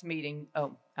next meeting.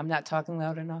 Oh, I'm not talking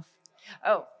loud enough.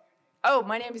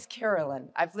 My name is Carolyn.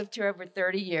 I've lived here over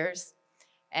 30 years,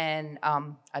 and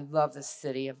I love this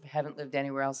city. I haven't lived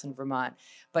anywhere else in Vermont.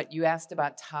 But you asked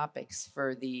about topics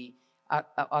for the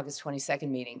August 22nd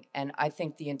meeting, and I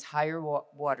think the entire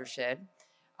watershed,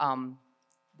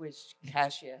 which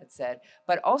Kasia had said,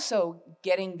 but also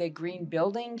getting the Green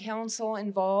Building Council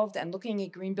involved and looking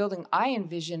at green building. I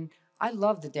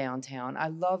love the downtown.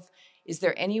 Is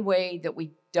there any way that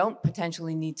we don't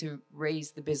potentially need to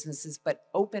raise the businesses, but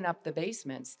open up the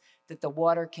basements that the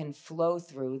water can flow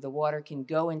through, the water can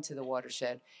go into the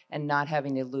watershed and not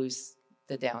having to lose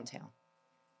the downtown?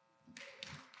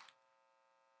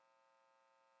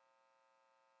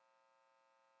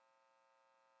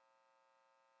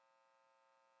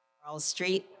 Charles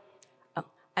Street. Oh,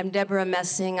 I'm Deborah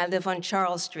Messing. I live on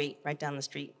Charles Street, right down the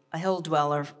street. A hill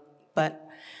dweller, but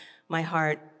my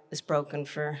heart is broken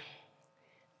for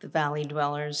the valley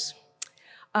dwellers.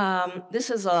 This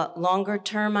is a longer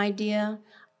term idea.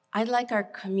 I'd like our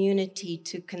community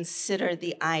to consider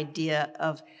the idea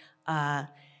of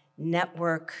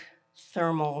network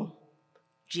thermal,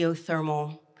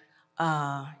 geothermal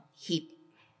heat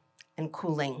and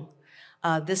cooling.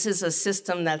 This is a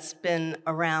system that's been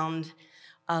around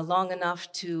long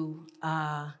enough to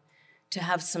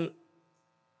have some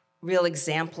real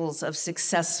examples of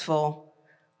successful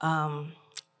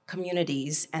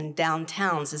communities and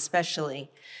downtowns especially.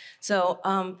 So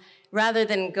rather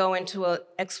than go into an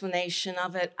explanation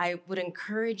of it, I would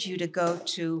encourage you to go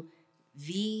to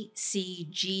vcga.net,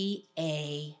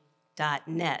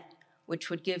 which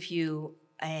would give you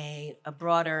a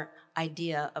broader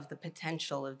idea of the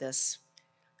potential of this.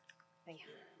 Thank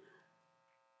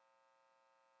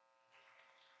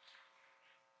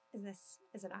you.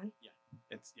 Is it on? Yeah,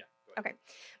 yeah. Okay.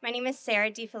 My name is Sarah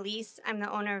DeFelice. I'm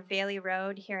the owner of Bailey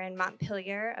Road here in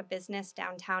Montpelier, a business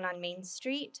downtown on Main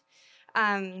Street.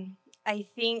 I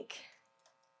think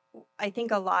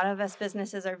a lot of us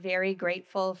businesses are very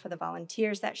grateful for the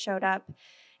volunteers that showed up.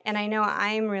 And I know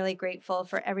I'm really grateful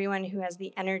for everyone who has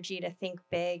the energy to think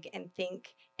big and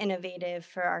think innovative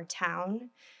for our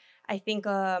town. I think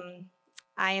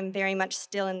I am very much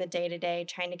still in the day-to-day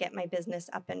trying to get my business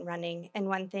up and running. And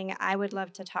one thing I would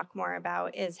love to talk more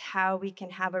about is how we can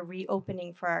have a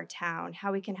reopening for our town,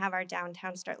 how we can have our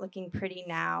downtown start looking pretty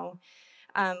now.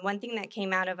 One thing that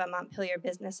came out of a Montpelier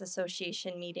Business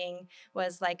Association meeting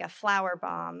was like a flower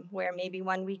bomb, where maybe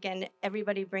one weekend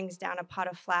everybody brings down a pot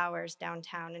of flowers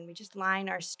downtown and we just line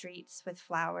our streets with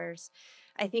flowers.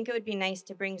 I think it would be nice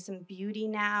to bring some beauty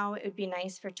now. It would be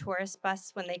nice for tourist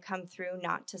bus when they come through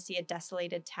not to see a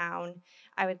desolated town.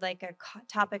 I would like a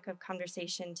topic of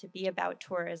conversation to be about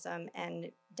tourism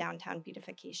and downtown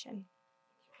beautification.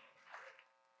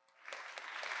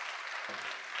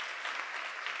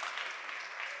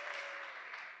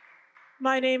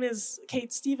 My name is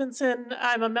Kate Stevenson.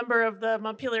 I'm a member of the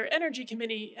Montpelier Energy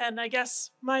Committee, and I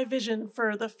guess my vision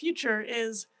for the future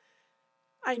is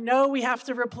I know we have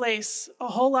to replace a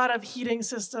whole lot of heating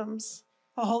systems,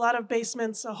 a whole lot of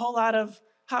basements, a whole lot of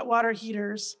hot water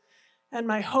heaters, and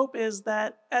my hope is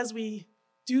that as we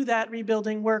do that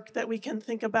rebuilding work, that we can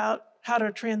think about how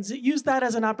to use that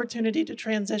as an opportunity to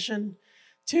transition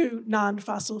to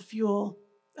non-fossil fuel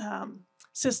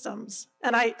systems.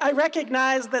 And I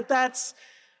recognize that that's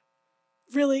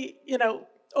really,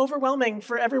 overwhelming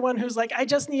for everyone who's like, I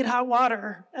just need hot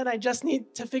water and I just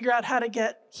need to figure out how to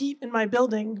get heat in my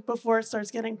building before it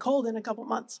starts getting cold in a couple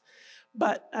months.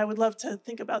 But I would love to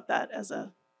think about that as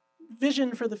a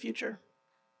vision for the future.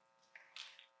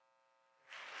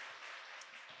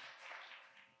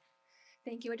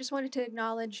 Thank you. I just wanted to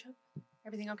acknowledge,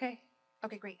 everything okay?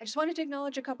 Okay, great. I just wanted to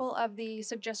acknowledge a couple of the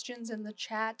suggestions in the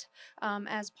chat.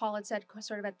 As Paul had said,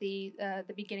 sort of at the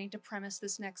beginning to premise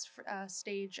this next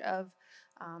stage of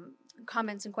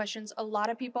comments and questions. A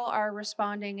lot of people are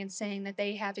responding and saying that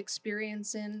they have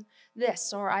experience in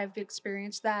this, or I've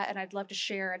experienced that, and I'd love to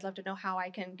share. I'd love to know how I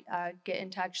can get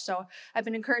in touch. So I've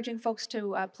been encouraging folks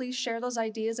to please share those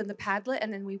ideas in the Padlet,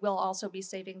 and then we will also be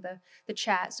saving the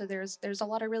chat. So there's a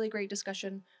lot of really great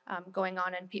discussion going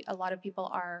on, and a lot of people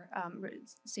are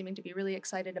seeming to be really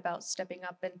excited about stepping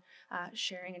up and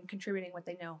sharing and contributing what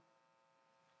they know.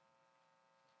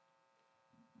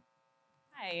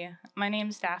 Hi, my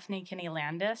name's Daphne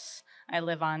Kinney-Landis. I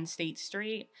live on State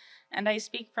Street, and I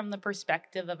speak from the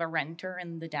perspective of a renter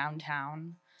in the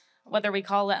downtown. Whether we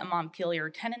call it a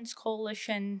Montpelier Tenants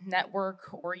Coalition,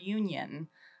 network, or union,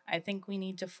 I think we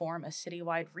need to form a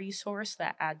citywide resource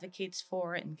that advocates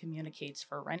for and communicates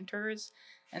for renters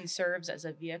and serves as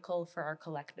a vehicle for our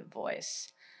collective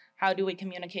voice. How do we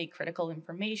communicate critical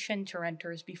information to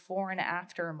renters before and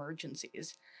after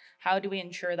emergencies? How do we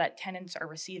ensure that tenants are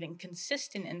receiving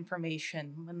consistent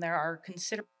information when there are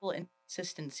considerable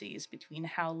inconsistencies between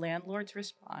how landlords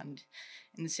respond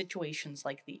in situations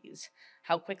like these,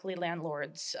 how quickly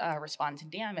landlords respond to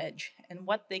damage, and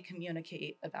what they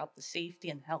communicate about the safety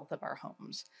and health of our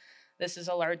homes? This is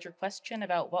a larger question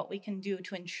about what we can do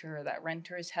to ensure that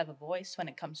renters have a voice when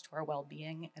it comes to our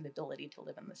well-being and ability to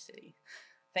live in the city.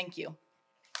 Thank you.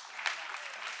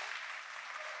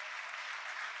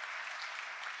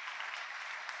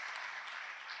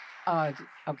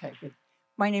 Okay, good.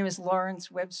 My name is Lawrence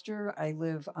Webster. I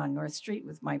live on North Street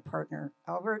with my partner,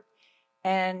 Albert.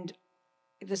 And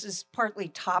this is partly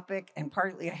topic and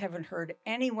partly I haven't heard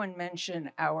anyone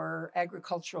mention our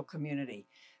agricultural community,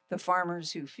 the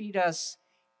farmers who feed us,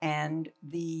 and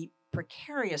the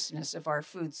precariousness of our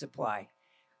food supply.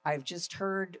 I've just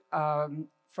heard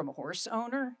from a horse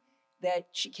owner that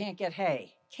she can't get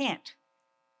hay, can't,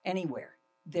 anywhere.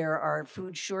 There are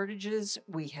food shortages,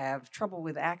 we have trouble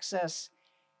with access,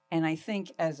 and I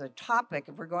think as a topic,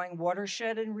 if we're going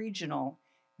watershed and regional,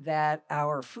 that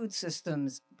our food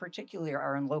systems, particularly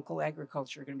our own local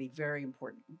agriculture, are going to be very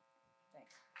important.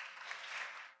 Thanks.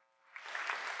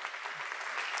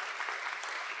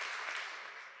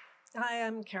 Hi,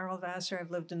 I'm Carol Vassar. I've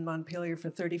lived in Montpelier for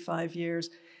 35 years.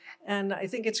 And I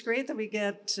think it's great that we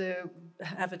get to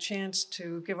have a chance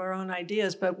to give our own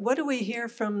ideas. But what do we hear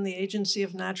from the Agency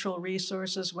of Natural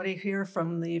Resources? What do we hear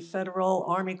from the Federal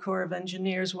Army Corps of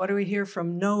Engineers? What do we hear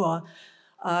from NOAA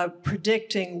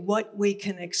predicting what we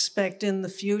can expect in the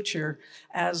future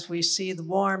as we see the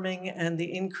warming and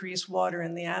the increased water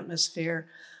in the atmosphere?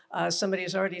 Somebody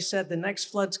has already said the next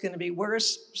flood's going to be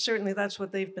worse. Certainly that's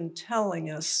what they've been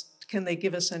telling us. Can they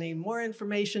give us any more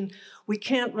information? We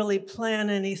can't really plan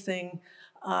anything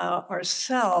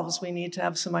ourselves. We need to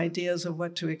have some ideas of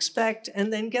what to expect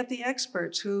and then get the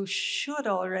experts who should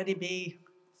already be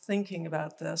thinking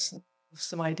about this,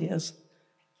 some ideas.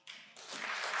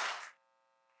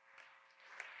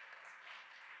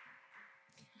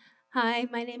 Hi,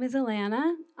 my name is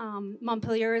Alana.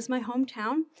 Montpelier is my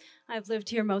hometown. I've lived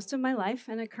here most of my life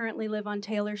and I currently live on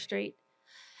Taylor Street.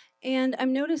 And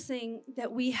I'm noticing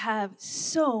that we have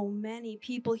so many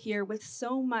people here with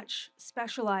so much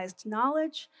specialized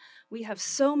knowledge. We have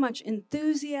so much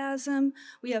enthusiasm.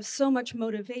 We have so much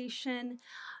motivation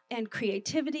and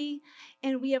creativity.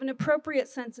 And we have an appropriate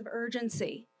sense of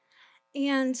urgency.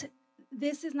 And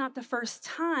this is not the first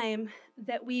time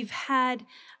that we've had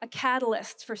a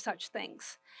catalyst for such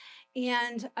things.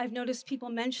 And I've noticed people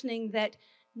mentioning that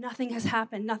nothing has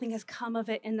happened, nothing has come of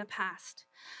it in the past.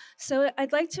 So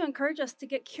I'd like to encourage us to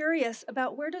get curious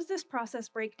about where does this process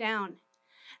break down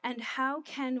and how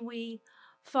can we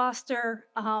foster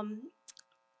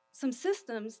some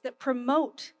systems that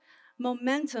promote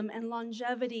momentum and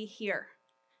longevity here?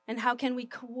 And how can we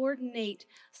coordinate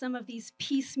some of these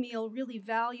piecemeal, really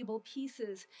valuable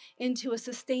pieces into a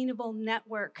sustainable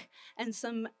network and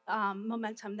some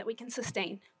momentum that we can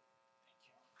sustain?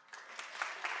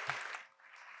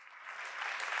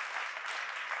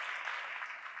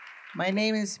 My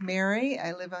name is Mary.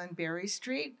 I live on Berry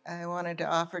Street. I wanted to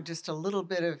offer just a little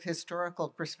bit of historical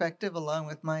perspective along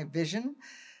with my vision.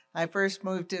 I first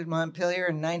moved to Montpelier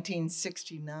in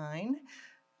 1969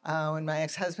 when my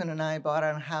ex-husband and I bought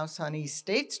a house on East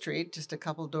State Street, just a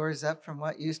couple doors up from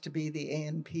what used to be the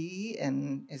ANP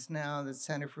and is now the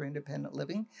Center for Independent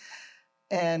Living.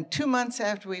 And 2 months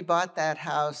after we bought that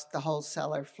house, the whole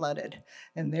cellar flooded.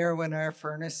 And there went our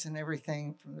furnace and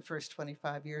everything from the first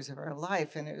 25 years of our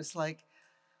life. And it was like,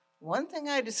 one thing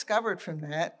I discovered from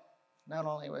that, not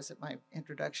only was it my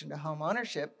introduction to home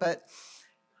ownership, but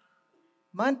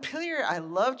Montpelier,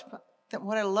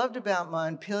 what I loved about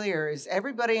Montpelier is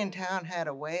everybody in town had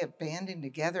a way of banding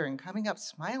together and coming up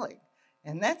smiling.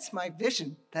 And that's my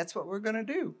vision. That's what we're going to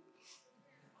do.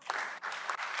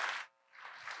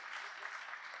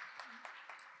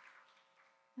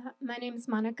 My name is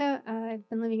Monica. I've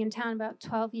been living in town about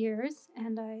 12 years,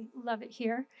 and I love it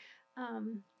here.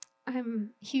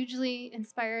 I'm hugely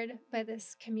inspired by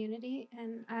this community,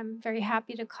 and I'm very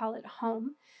happy to call it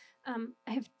home.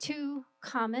 I have two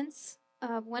comments.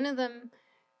 One of them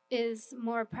is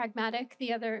more pragmatic.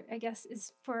 The other, I guess,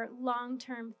 is for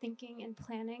long-term thinking and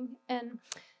planning. And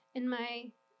in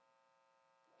my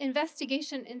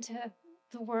investigation into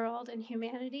the world and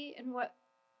humanity and what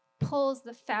pulls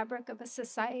the fabric of a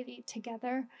society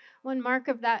together, one mark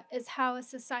of that is how a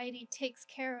society takes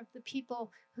care of the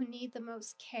people who need the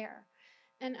most care.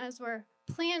 And as we're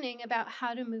planning about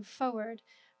how to move forward,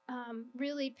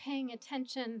 really paying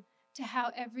attention to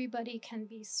how everybody can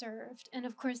be served. And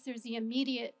of course, there's the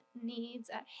immediate needs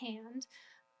at hand: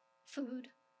 food,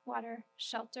 water,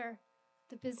 shelter,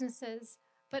 the businesses,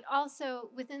 but also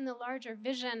within the larger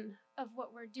vision of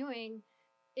what we're doing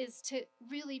is to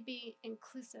really be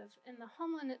inclusive. And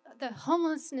the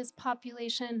homelessness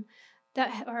population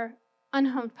or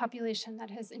unhomed population that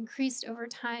has increased over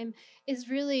time is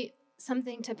really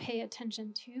something to pay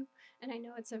attention to. And I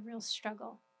know it's a real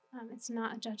struggle. It's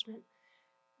not a judgment.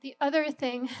 The other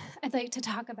thing I'd like to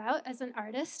talk about as an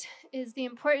artist is the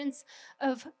importance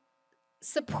of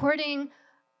supporting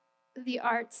the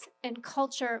arts and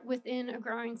culture within a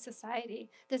growing society.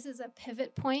 This is a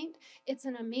pivot point. It's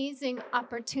an amazing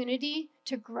opportunity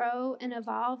to grow and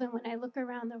evolve. And when I look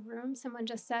around the room, someone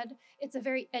just said, it's a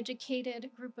very educated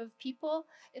group of people.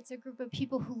 It's a group of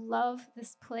people who love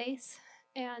this place.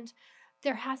 And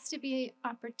there has to be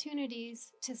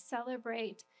opportunities to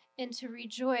celebrate and to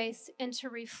rejoice and to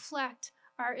reflect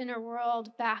our inner world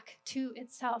back to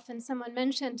itself. And someone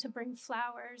mentioned to bring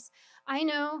flowers. I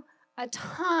know a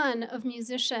ton of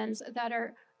musicians that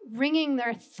are wringing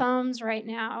their thumbs right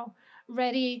now,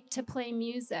 ready to play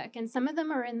music. And some of them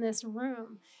are in this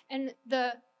room. And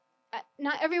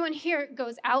not everyone here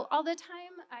goes out all the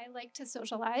time. I like to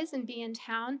socialize and be in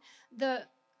town. The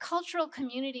cultural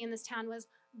community in this town was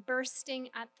bursting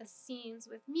at the seams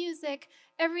with music.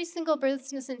 Every single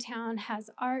business in town has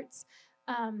arts.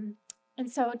 And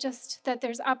so just that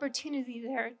there's opportunity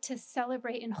there to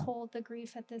celebrate and hold the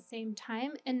grief at the same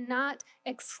time and not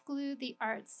exclude the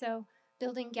arts. So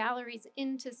building galleries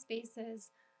into spaces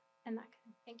and that kind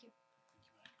of, thank you.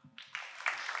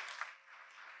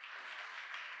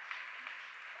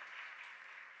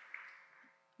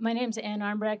 My name's Ann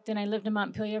Armbrecht, and I lived in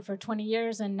Montpelier for 20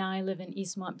 years, and now I live in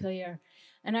East Montpelier.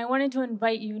 And I wanted to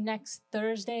invite you next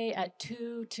Thursday at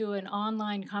 2 to an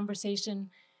online conversation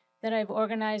that I've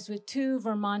organized with 2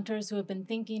 Vermonters who have been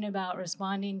thinking about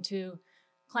responding to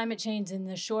climate change in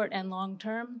the short and long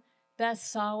term. Beth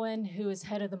Sawin, who is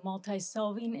head of the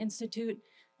Multi-Solving Institute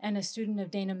and a student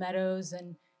of Dana Meadows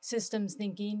and systems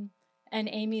thinking, and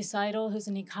Amy Seidel, who's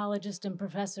an ecologist and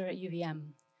professor at UVM.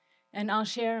 And I'll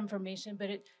share information,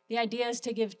 but the idea is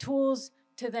to give tools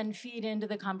to then feed into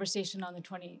the conversation on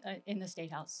the in the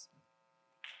State House.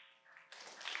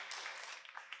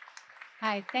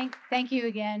 Hi, thank you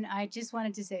again. I just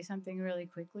wanted to say something really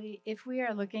quickly. If we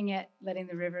are looking at letting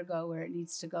the river go where it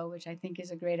needs to go, which I think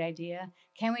is a great idea,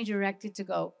 can we direct it to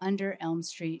go under Elm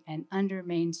Street and under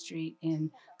Main Street in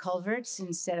culverts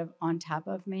instead of on top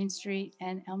of Main Street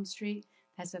and Elm Street?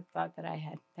 That's a thought that I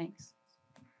had. Thanks.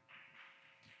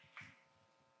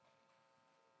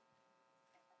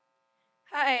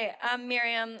 Hi, I'm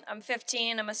Miriam. I'm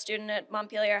 15. I'm a student at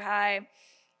Montpelier High,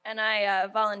 and I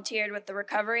volunteered with the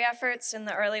recovery efforts in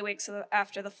the early weeks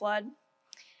after the flood.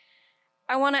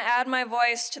 I want to add my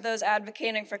voice to those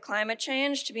advocating for climate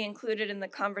change to be included in the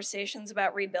conversations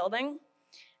about rebuilding.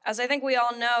 As I think we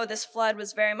all know, this flood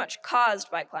was very much caused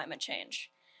by climate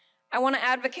change. I want to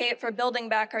advocate for building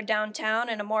back our downtown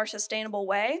in a more sustainable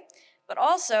way, but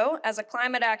also, as a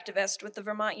climate activist with the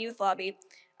Vermont Youth Lobby,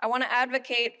 I want to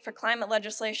advocate for climate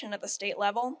legislation at the state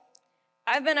level.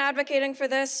 I've been advocating for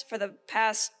this for the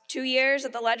past 2 years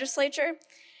at the legislature,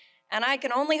 and I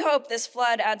can only hope this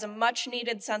flood adds a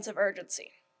much-needed sense of urgency.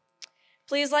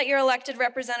 Please let your elected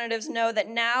representatives know that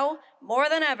now, more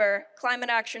than ever,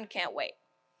 climate action can't wait.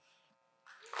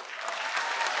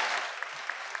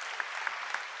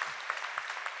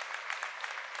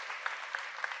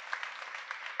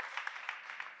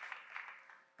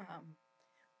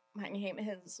 My name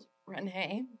is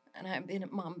Renee, and I've been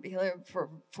at Montpelier for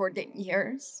 14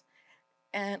 years.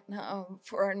 And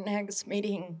for our next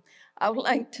meeting, I would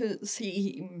like to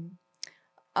see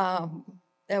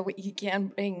that we can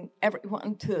bring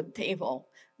everyone to the table.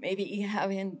 Maybe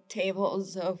having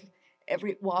tables of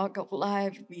every walk of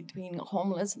life between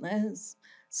homelessness,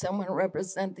 someone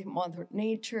representing Mother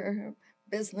Nature,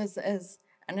 businesses,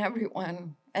 and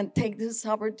everyone, and take this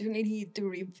opportunity to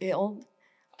rebuild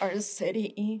our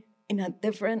city in a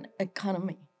different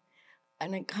economy,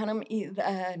 an economy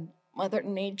that Mother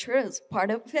Nature is part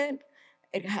of it.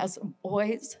 It has a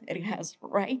voice, it has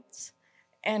rights,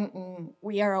 and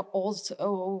we are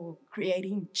also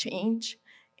creating change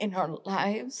in our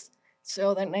lives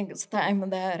so the next time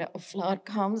that a flood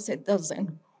comes, it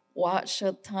doesn't wash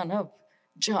a ton of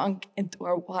junk into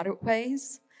our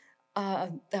waterways,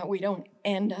 that we don't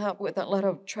end up with a lot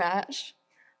of trash.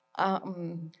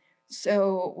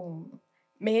 So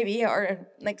maybe our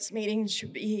next meeting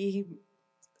should be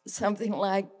something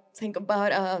like, think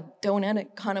about a donut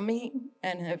economy,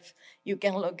 and if you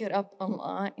can look it up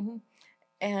online,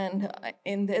 And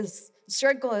in this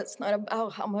circle, it's not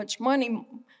about how much money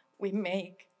we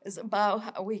make. It's about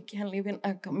how we can live in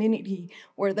a community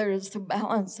where there is a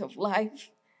balance of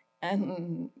life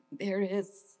and there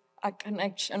is a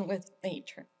connection with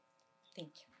nature.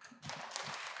 Thank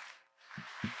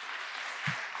you.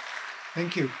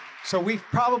 Thank you. So we've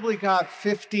probably got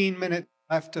 15 minutes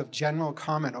left of general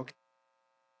comment, okay?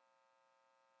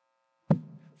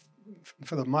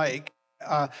 For the mic.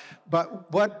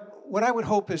 But what I would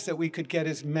hope is that we could get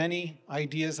as many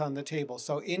ideas on the table.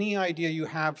 So any idea you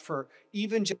have for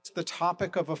even just the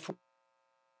topic of a forum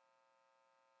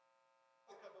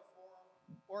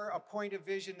or a point of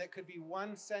vision that could be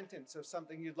one sentence of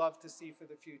something you'd love to see for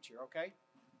the future, okay?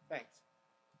 Thanks.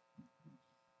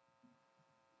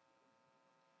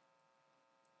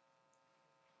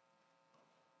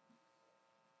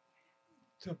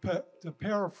 To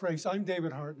paraphrase, I'm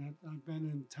David Hartnett. I've been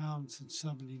in town since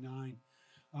 '79.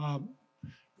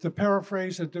 To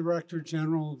paraphrase the Director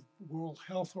General of the World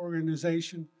Health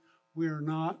Organization, we are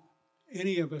not,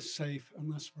 any of us, safe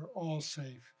unless we're all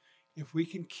safe. If we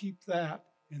can keep that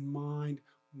in mind,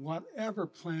 whatever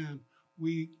plan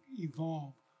we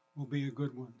evolve will be a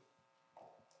good one.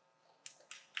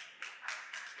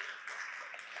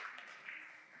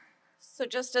 So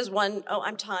just as one,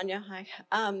 I'm Tanya, hi.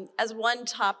 As one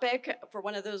topic for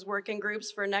one of those working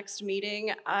groups for next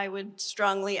meeting, I would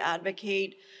strongly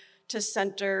advocate to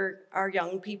center our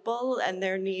young people and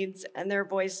their needs and their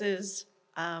voices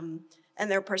and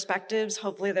their perspectives.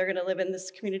 Hopefully they're gonna live in this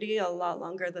community a lot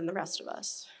longer than the rest of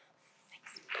us.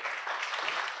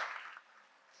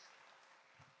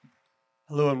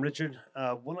 Hello, I'm Richard.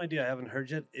 One idea I haven't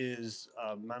heard yet is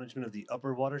management of the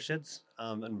upper watersheds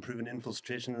and improving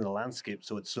infiltration in the landscape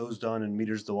so it slows down and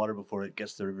meters the water before it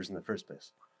gets to the rivers in the first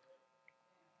place.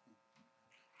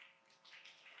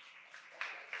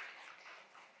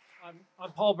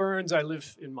 I'm Paul Burns. I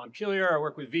live in Montpelier. I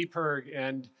work with VPIRG,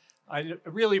 and I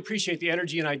really appreciate the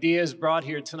energy and ideas brought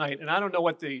here tonight. And I don't know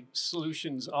what the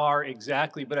solutions are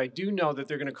exactly, but I do know that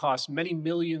they're going to cost many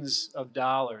millions of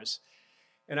dollars.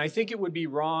 And I think it would be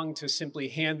wrong to simply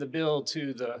hand the bill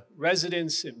to the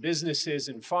residents and businesses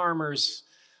and farmers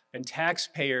and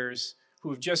taxpayers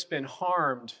who have just been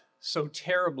harmed so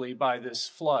terribly by this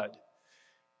flood.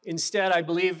 Instead, I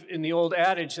believe in the old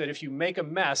adage that if you make a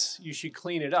mess, you should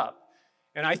clean it up.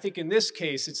 And I think in this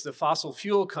case, it's the fossil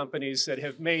fuel companies that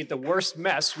have made the worst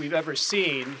mess we've ever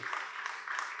seen.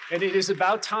 And it is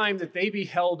about time that they be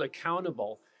held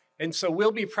accountable. And so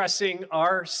we'll be pressing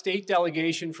our state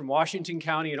delegation from Washington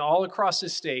County and all across the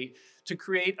state to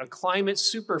create a climate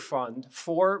super fund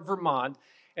for Vermont.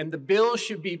 And the bill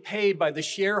should be paid by the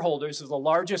shareholders of the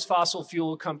largest fossil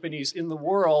fuel companies in the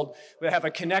world that have a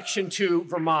connection to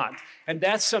Vermont. And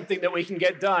that's something that we can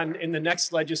get done in the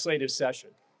next legislative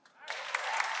session.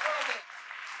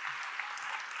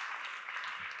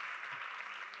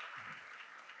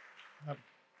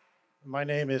 My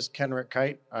name is Kenrick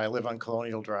Kite. I live on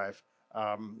Colonial Drive.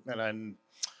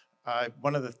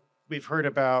 We've heard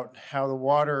about how the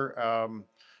water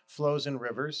flows in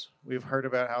rivers. We've heard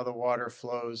about how the water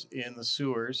flows in the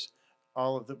sewers,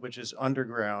 all of which is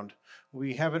underground.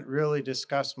 We haven't really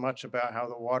discussed much about how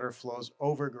the water flows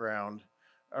overground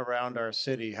around our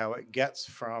city, how it gets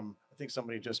from, I think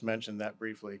somebody just mentioned that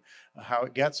briefly, how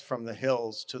it gets from the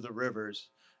hills to the rivers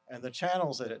and the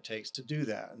channels that it takes to do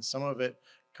that. And some of it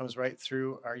comes right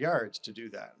through our yards to do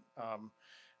that.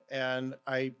 And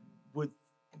I would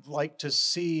like to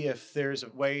see if there's a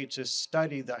way to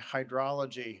study the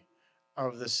hydrology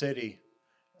of the city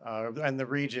and the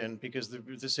region, because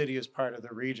the city is part of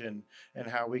the region, and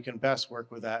how we can best work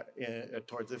with that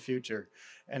toward the future.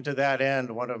 And to that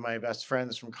end, one of my best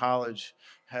friends from college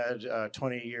had a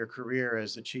 20-year career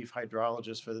as the chief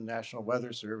hydrologist for the National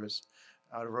Weather Service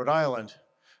out of Rhode Island.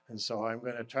 And so I'm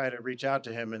going to try to reach out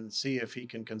to him and see if he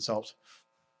can consult.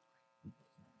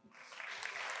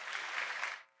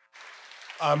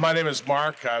 My name is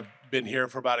Mark. I've been here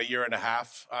for about 1.5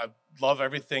 years. I love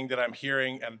everything that I'm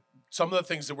hearing. And some of the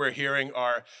things that we're hearing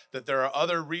are that there are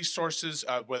other resources,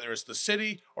 whether it's the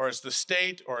city or it's the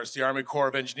state or it's the Army Corps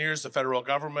of Engineers, the federal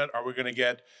government. Are we going to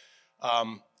get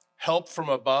help from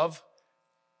above?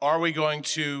 Are we going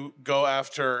to go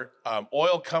after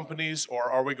oil companies, or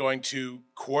are we going to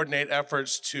coordinate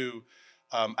efforts to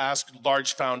ask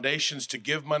large foundations to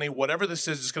give money? Whatever this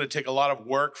is, it's going to take a lot of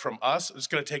work from us. It's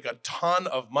going to take a ton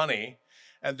of money,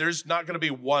 and there's not going to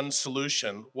be one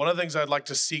solution. One of the things I'd like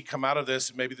to see come out of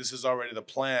this, maybe this is already the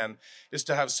plan, is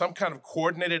to have some kind of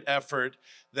coordinated effort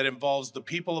that involves the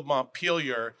people of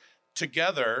Montpelier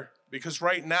together, because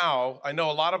right now, I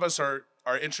know a lot of us are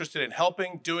interested in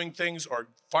helping, doing things, or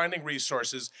finding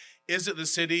resources. Is it the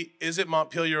city? Is it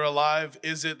Montpelier Alive?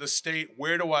 Is it the state?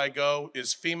 Where do I go?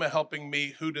 Is FEMA helping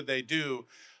me? Who do they do?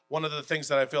 One of the things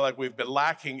that I feel like we've been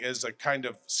lacking is a kind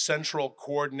of central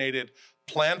coordinated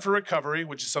plan for recovery,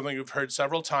 which is something we've heard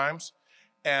several times,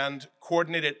 and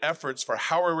coordinated efforts for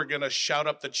how are we going to shout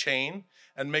up the chain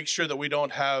and make sure that we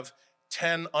don't have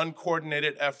 10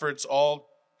 uncoordinated efforts all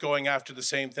going after the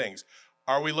same things.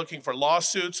 Are we looking for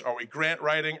lawsuits? Are we grant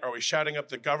writing? Are we shouting up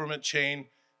the government chain?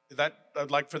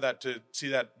 I'd like for that to see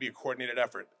that be a coordinated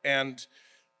effort. And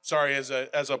sorry, as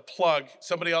a plug,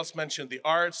 somebody else mentioned the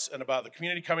arts and about the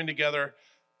community coming together.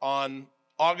 On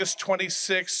August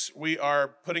 26th, we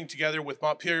are putting together with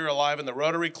Montpelier Alive and the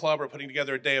Rotary Club, we're putting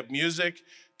together a day of music,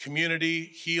 community,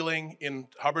 healing in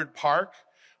Hubbard Park.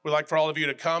 We'd like for all of you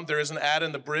to come. There is an ad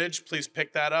in the bridge. Please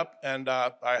pick that up. And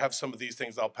I have some of these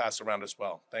things I'll pass around as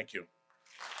well. Thank you.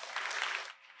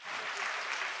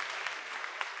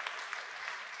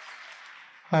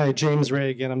 Hi, James Ray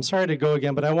again. I'm sorry to go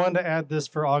again, but I wanted to add this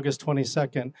for August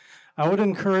 22nd. I would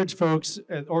encourage folks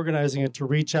at organizing it to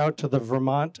reach out to the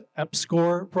Vermont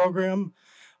EPSCoR program.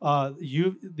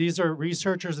 These are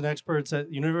researchers and experts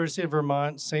at University of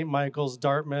Vermont, St. Michael's,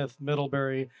 Dartmouth,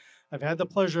 Middlebury. I've had the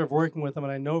pleasure of working with them,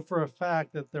 and I know for a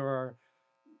fact that there are,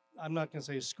 I'm not going to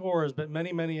say scores, but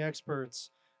many, many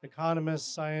experts,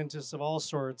 economists, scientists of all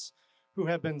sorts, who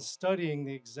have been studying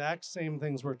the exact same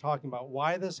things we're talking about.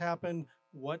 Why this happened,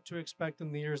 what to expect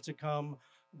in the years to come,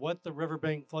 what the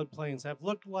riverbank floodplains have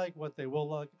looked like, what they will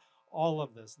look, all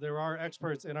of this. There are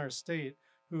experts in our state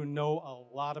who know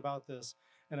a lot about this,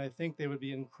 and I think they would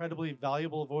be incredibly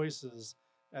valuable voices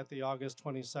at the August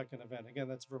 22nd event. Again,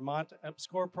 that's Vermont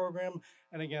EPSCoR program,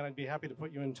 and again, I'd be happy to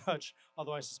put you in touch,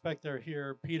 although I suspect they're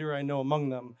here. Peter, I know among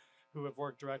them, who have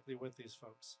worked directly with these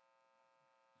folks.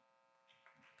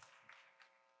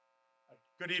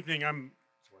 Good evening. I'm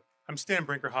Stan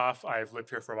Brinkerhoff. I've lived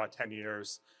here for about 10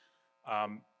 years.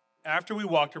 After we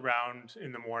walked around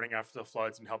in the morning after the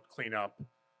floods and helped clean up,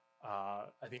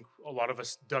 I think a lot of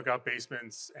us dug out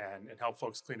basements and helped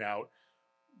folks clean out.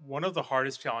 One of the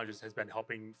hardest challenges has been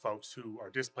helping folks who are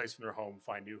displaced from their home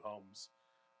find new homes.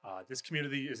 This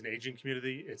community is an aging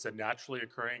community. It's a naturally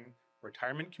occurring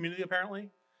retirement community,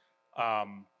 apparently.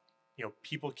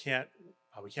 People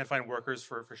we can't find workers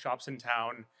for shops in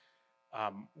town.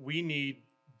 We need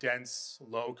dense,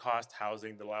 low-cost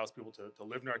housing that allows people to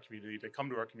live in our community, to come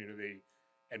to our community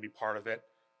and be part of it.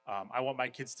 I want my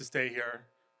kids to stay here.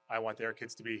 I want their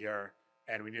kids to be here.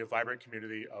 And we need a vibrant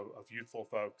community of youthful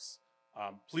folks.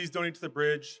 Please donate to the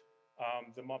bridge.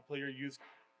 The Montpelier youth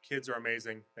kids are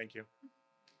amazing. Thank you.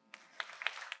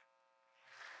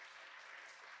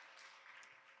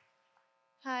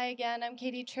 Hi again, I'm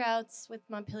Katie Trouts with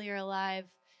Montpelier Alive.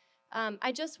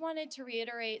 I just wanted to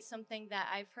reiterate something that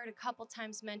I've heard a couple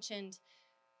times mentioned.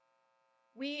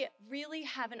 We really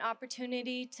have an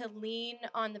opportunity to lean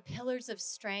on the pillars of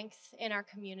strength in our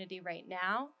community right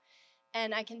now.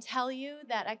 And I can tell you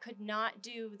that I could not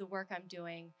do the work I'm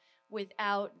doing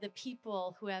without the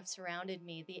people who have surrounded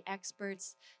me, the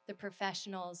experts, the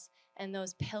professionals, and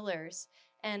those pillars.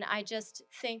 And I just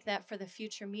think that for the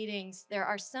future meetings, there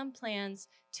are some plans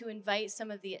to invite some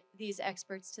of these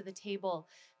experts to the table.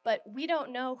 But we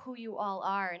don't know who you all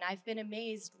are, and I've been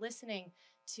amazed listening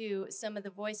to some of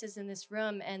the voices in this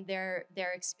room and their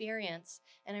experience,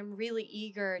 and I'm really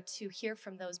eager to hear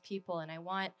from those people, and I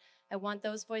want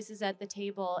those voices at the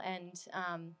table, and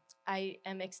I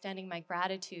am extending my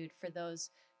gratitude for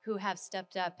those who have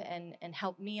stepped up and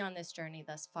helped me on this journey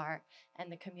thus far,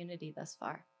 and the community thus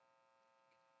far.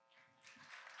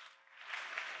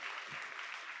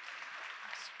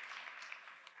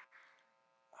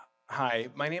 Hi,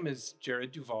 my name is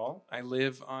Jared Duvall. I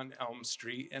live on Elm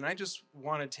Street, and I just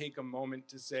want to take a moment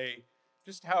to say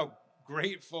just how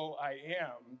grateful I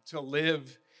am to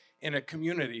live in a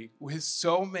community with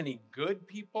so many good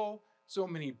people, so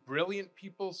many brilliant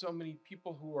people, so many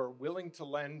people who are willing to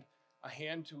lend a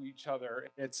hand to each other.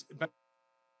 It's been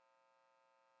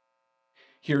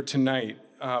here tonight.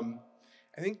 I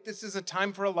think this is a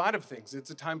time for a lot of things.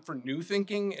 It's a time for new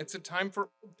thinking. It's a time for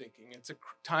old thinking. It's a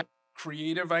time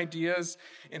creative ideas,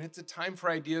 and it's a time for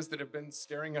ideas that have been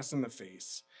staring us in the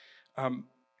face.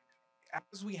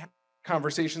 As we have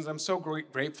conversations, I'm so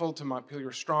grateful to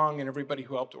Montpelier Strong and everybody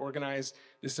who helped organize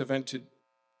this event to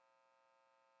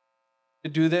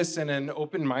do this in an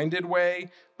open-minded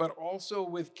way, but also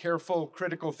with careful,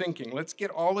 critical thinking. Let's get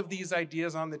all of these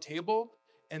ideas on the table,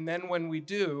 and then when we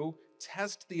do,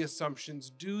 test the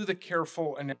assumptions, do the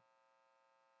careful analysis.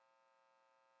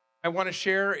 I want to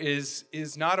share is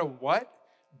not a what,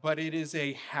 but it is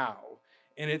a how.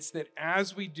 And it's that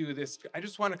as we do this, I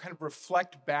just want to kind of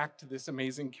reflect back to this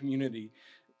amazing community.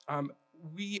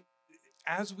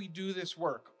 As we do this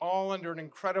work, all under an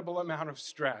incredible amount of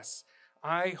stress,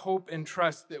 I hope and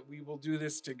trust that we will do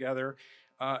this together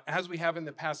as we have in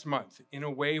the past month, in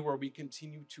a way where we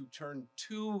continue to turn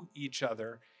to each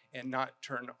other and not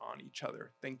turn on each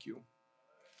other. Thank you.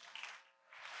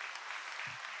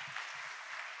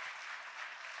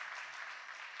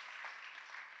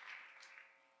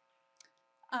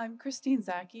 I'm Christine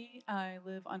Zaki. I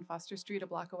live on Foster Street, a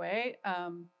block away,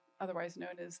 otherwise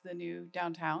known as the new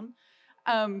downtown.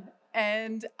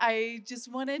 And I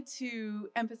just wanted to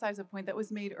emphasize a point that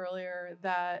was made earlier,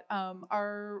 that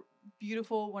our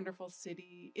beautiful, wonderful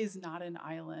city is not an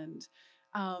island.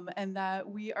 And that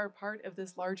we are part of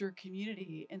this larger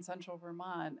community in central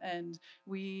Vermont. And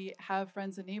we have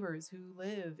friends and neighbors who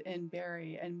live in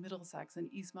Barrie and Middlesex and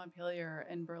East Montpelier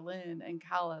and Berlin and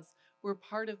Calais. We're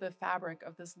part of the fabric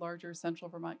of this larger central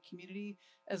Vermont community,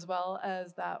 as well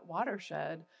as that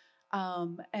watershed.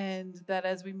 And that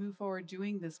as we move forward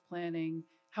doing this planning,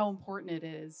 how important it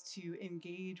is to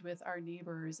engage with our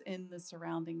neighbors in the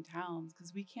surrounding towns,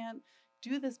 because we can't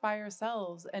do this by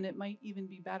ourselves, and it might even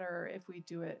be better if we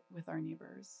do it with our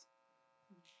neighbors.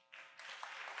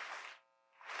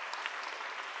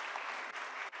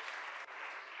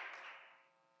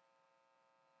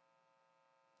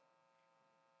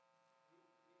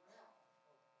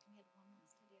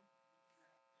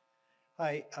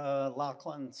 Hi,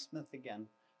 Lachlan Smith again.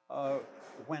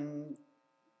 When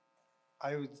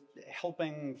I was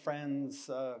helping friends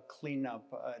clean up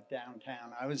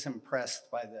downtown, I was impressed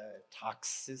by the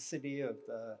toxicity of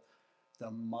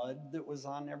the mud that was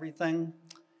on everything.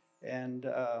 And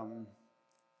I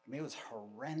mean, it was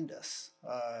horrendous.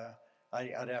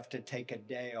 I'd have to take a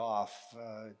day off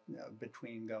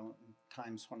between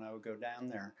times when I would go down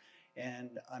there.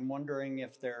 And I'm wondering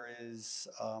if there is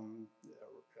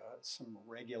some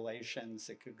regulations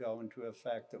that could go into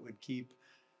effect that would keep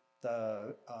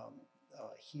the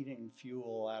heating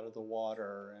fuel out of the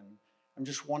water. And I'm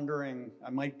just wondering,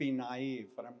 I might be naive,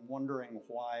 but I'm wondering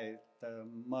why the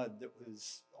mud that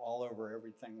was all over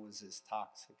everything was as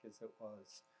toxic as it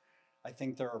was. I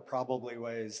think there are probably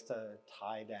ways to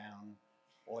tie down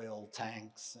oil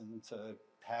tanks and to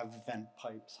have vent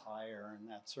pipes higher and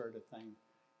that sort of thing.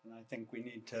 And I think we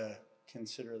need to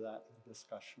consider that in the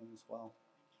discussion as well.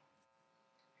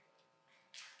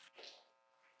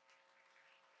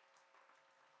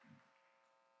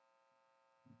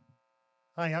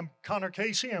 Hi, I'm Connor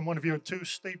Casey. I'm one of your two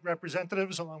state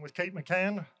representatives along with Kate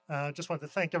McCann. Just want to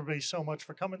thank everybody so much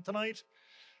for coming tonight.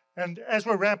 And as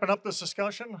we're wrapping up this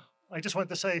discussion, I just want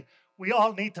to say we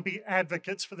all need to be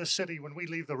advocates for the city when we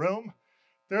leave the room.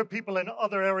 There are people in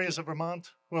other areas of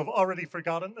Vermont who have already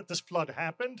forgotten that this flood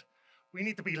happened. We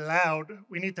need to be loud.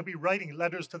 We need to be writing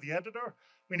letters to the editor.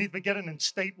 We need to be getting in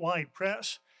statewide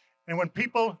press. And when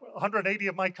people, 180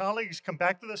 of my colleagues, come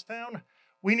back to this town,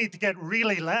 we need to get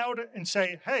really loud and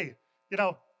say, hey, you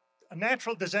know, a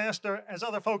natural disaster, as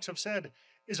other folks have said,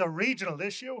 is a regional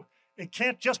issue. It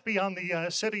can't just be on the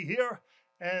city here.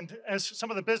 And as some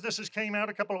of the businesses came out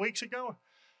a couple of weeks ago,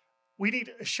 we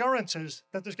need assurances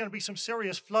that there's going to be some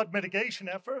serious flood mitigation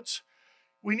efforts.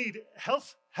 We need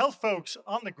health folks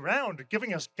on the ground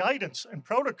giving us guidance and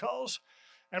protocols.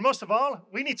 And most of all,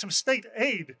 we need some state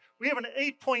aid. We have an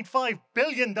 $8.5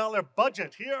 billion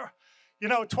budget here. You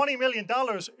know, $20 million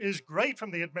is great from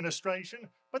the administration,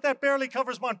 but that barely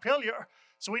covers Montpelier.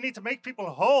 So we need to make people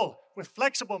whole with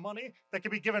flexible money that can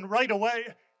be given right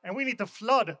away. And we need to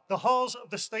flood the halls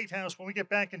of the State House when we get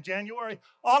back in January.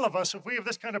 All of us, if we have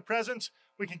this kind of presence,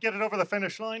 we can get it over the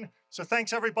finish line. So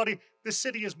thanks, everybody. This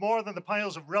city is more than the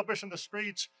piles of rubbish in the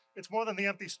streets. It's more than the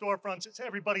empty storefronts. It's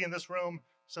everybody in this room.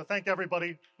 So thank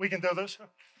everybody. We can do this.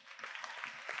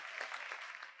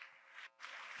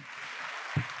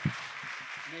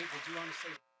 Nate, would you want to say?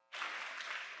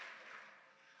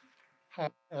 Hi,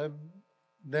 I'm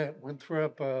Nat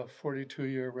Winthrop, a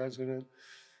 42-year resident.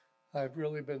 I've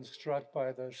really been struck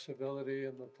by the civility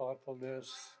and the thoughtfulness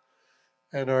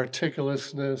and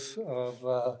articulateness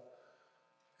of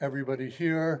everybody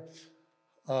here.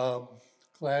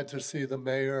 Glad to see the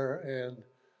mayor and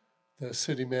the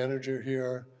city manager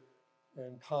here.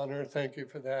 And Connor, thank you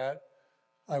for that.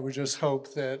 I would just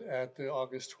hope that at the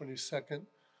August 22nd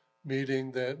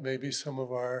meeting that maybe some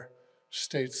of our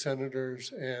state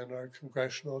senators and our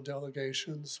congressional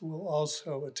delegations will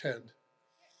also attend.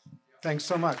 Thanks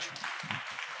so much.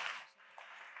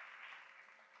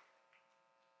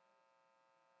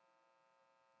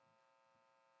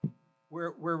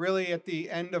 We're really at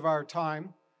the end of our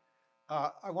time.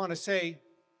 I want to say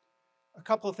a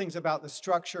couple of things about the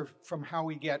structure from how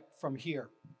we get from here.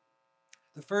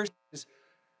 The first is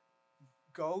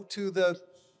go to the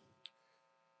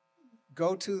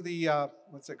go to the,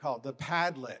 what's it called? The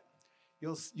Padlet.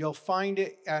 You'll find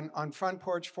it on Front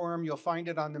Porch Forum. You'll find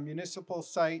it on the municipal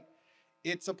site.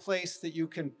 It's a place that you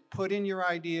can put in your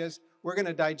ideas. We're going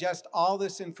to digest all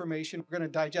this information. We're going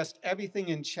to digest everything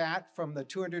in chat from the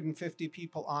 250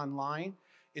 people online.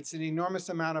 It's an enormous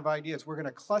amount of ideas. We're going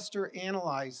to cluster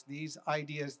analyze these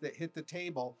ideas that hit the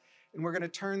table, and we're going to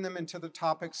turn them into the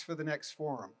topics for the next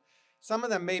forum. Some of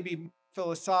them may be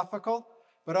philosophical,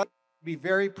 but others be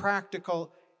very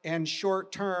practical and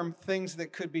short-term things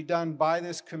that could be done by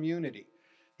this community.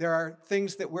 There are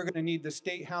things that we're going to need the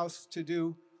State House to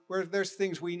do, where there's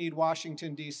things we need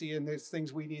Washington, D.C., and there's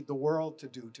things we need the world to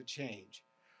do to change.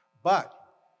 But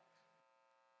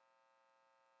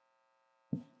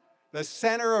the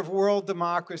center of world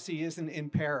democracy isn't in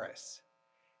Paris,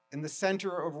 and the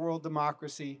center of world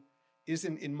democracy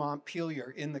isn't in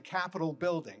Montpelier, in the Capitol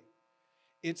building.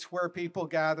 It's where people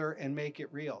gather and make it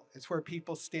real. It's where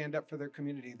people stand up for their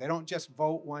community. They don't just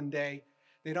vote one day.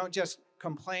 They don't just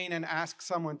complain and ask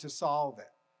someone to solve it.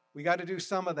 We got to do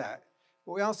some of that,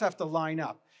 but we also have to line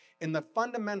up. And the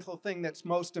fundamental thing that's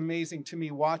most amazing to me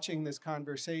watching this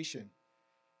conversation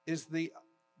is the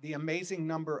amazing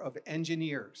number of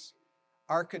engineers,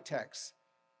 architects,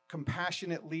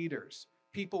 compassionate leaders,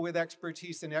 people with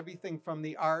expertise in everything from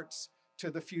the arts to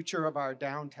the future of our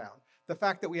downtown. The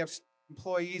fact that we have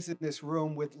employees in this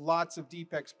room with lots of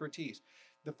deep expertise.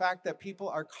 The fact that people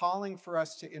are calling for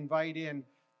us to invite in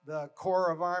the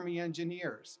Corps of Army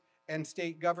Engineers and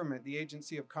state government, the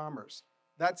Agency of Commerce.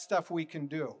 That's stuff we can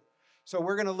do. So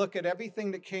we're going to look at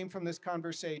everything that came from this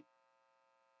conversation.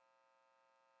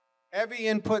 Every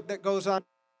input that goes on,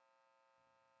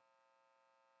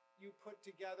 you put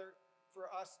together for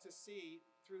us to see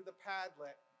through the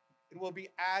Padlet, and we'll be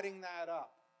adding that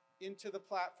up into the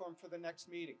platform for the next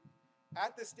meeting.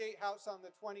 At the State House on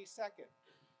the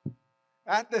 22nd.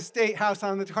 At the State House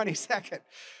on the 22nd.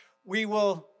 We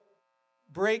will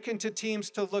break into teams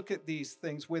to look at these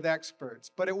things with experts,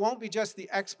 but it won't be just the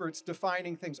experts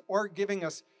defining things or giving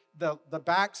us the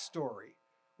backstory.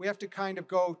 We have to kind of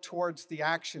go towards the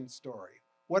action story.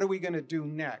 What are we going to do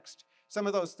next? Some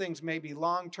of those things may be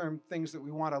long-term things that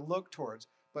we want to look towards,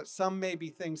 but some may be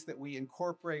things that we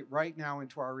incorporate right now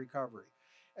into our recovery.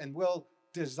 And we'll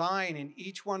design in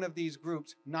each one of these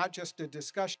groups, not just a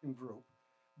discussion group,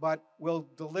 but we'll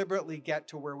deliberately get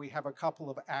to where we have a couple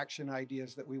of action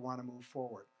ideas that we want to move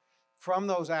forward. From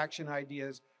those action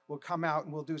ideas, we'll come out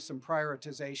and we'll do some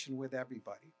prioritization with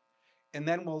everybody. And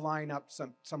then we'll line up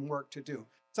some work to do.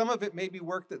 Some of it may be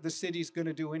work that the city's going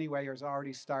to do anyway or has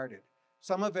already started.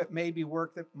 Some of it may be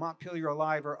work that Montpelier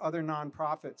Alive or other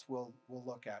nonprofits will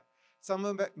look at. Some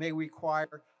of it may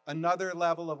require another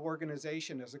level of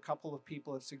organization, as a couple of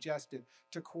people have suggested,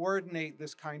 to coordinate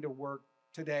this kind of work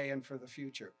today and for the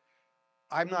future.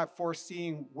 I'm not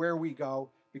foreseeing where we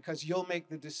go because you'll make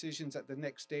the decisions at the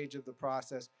next stage of the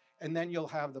process, and then you'll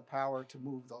have the power to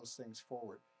move those things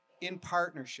forward in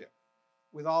partnership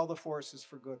with all the forces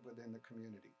for good within the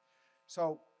community.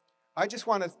 So I just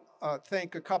want to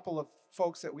thank a couple of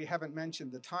folks that we haven't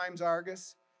mentioned, the Times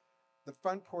Argus, the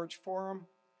Front Porch Forum,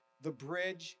 the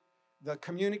Bridge, the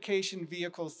communication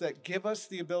vehicles that give us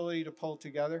the ability to pull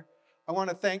together. I want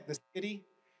to thank the city.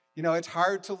 You know, it's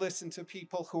hard to listen to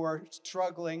people who are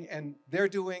struggling, and they're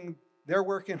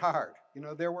working hard. You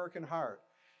know, they're working hard.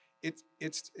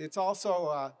 It's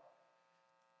also,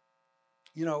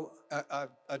 you know,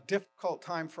 a difficult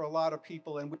time for a lot of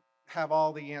people, and we have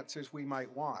all the answers we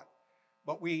might want.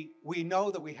 But we know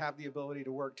that we have the ability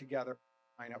to work together,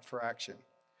 line up for action.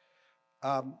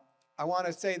 I want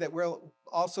to say that we'll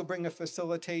also bring a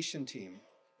facilitation team.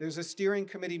 There's a steering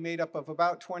committee made up of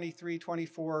about 23,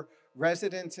 24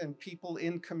 residents and people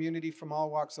in community from all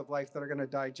walks of life that are going to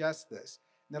digest this,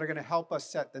 and that are going to help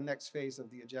us set the next phase of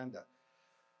the agenda.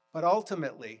 But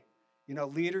ultimately, you know,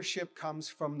 leadership comes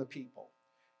from the people.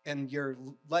 And your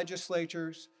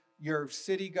legislatures, your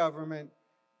city government,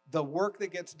 the work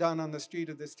that gets done on the street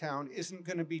of this town isn't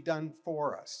going to be done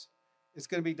for us. It's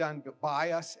going to be done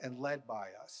by us and led by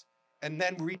us. And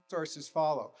then resources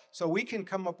follow. So we can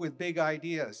come up with big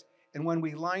ideas. And when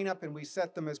we line up and we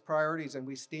set them as priorities and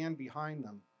we stand behind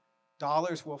them,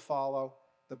 dollars will follow.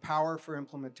 The power for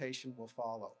implementation will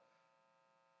follow.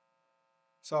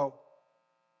 So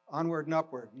onward and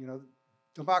upward, you know,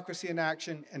 democracy in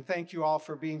action. And thank you all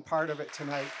for being part of it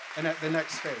tonight and at the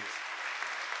next phase.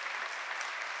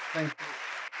 Thank you.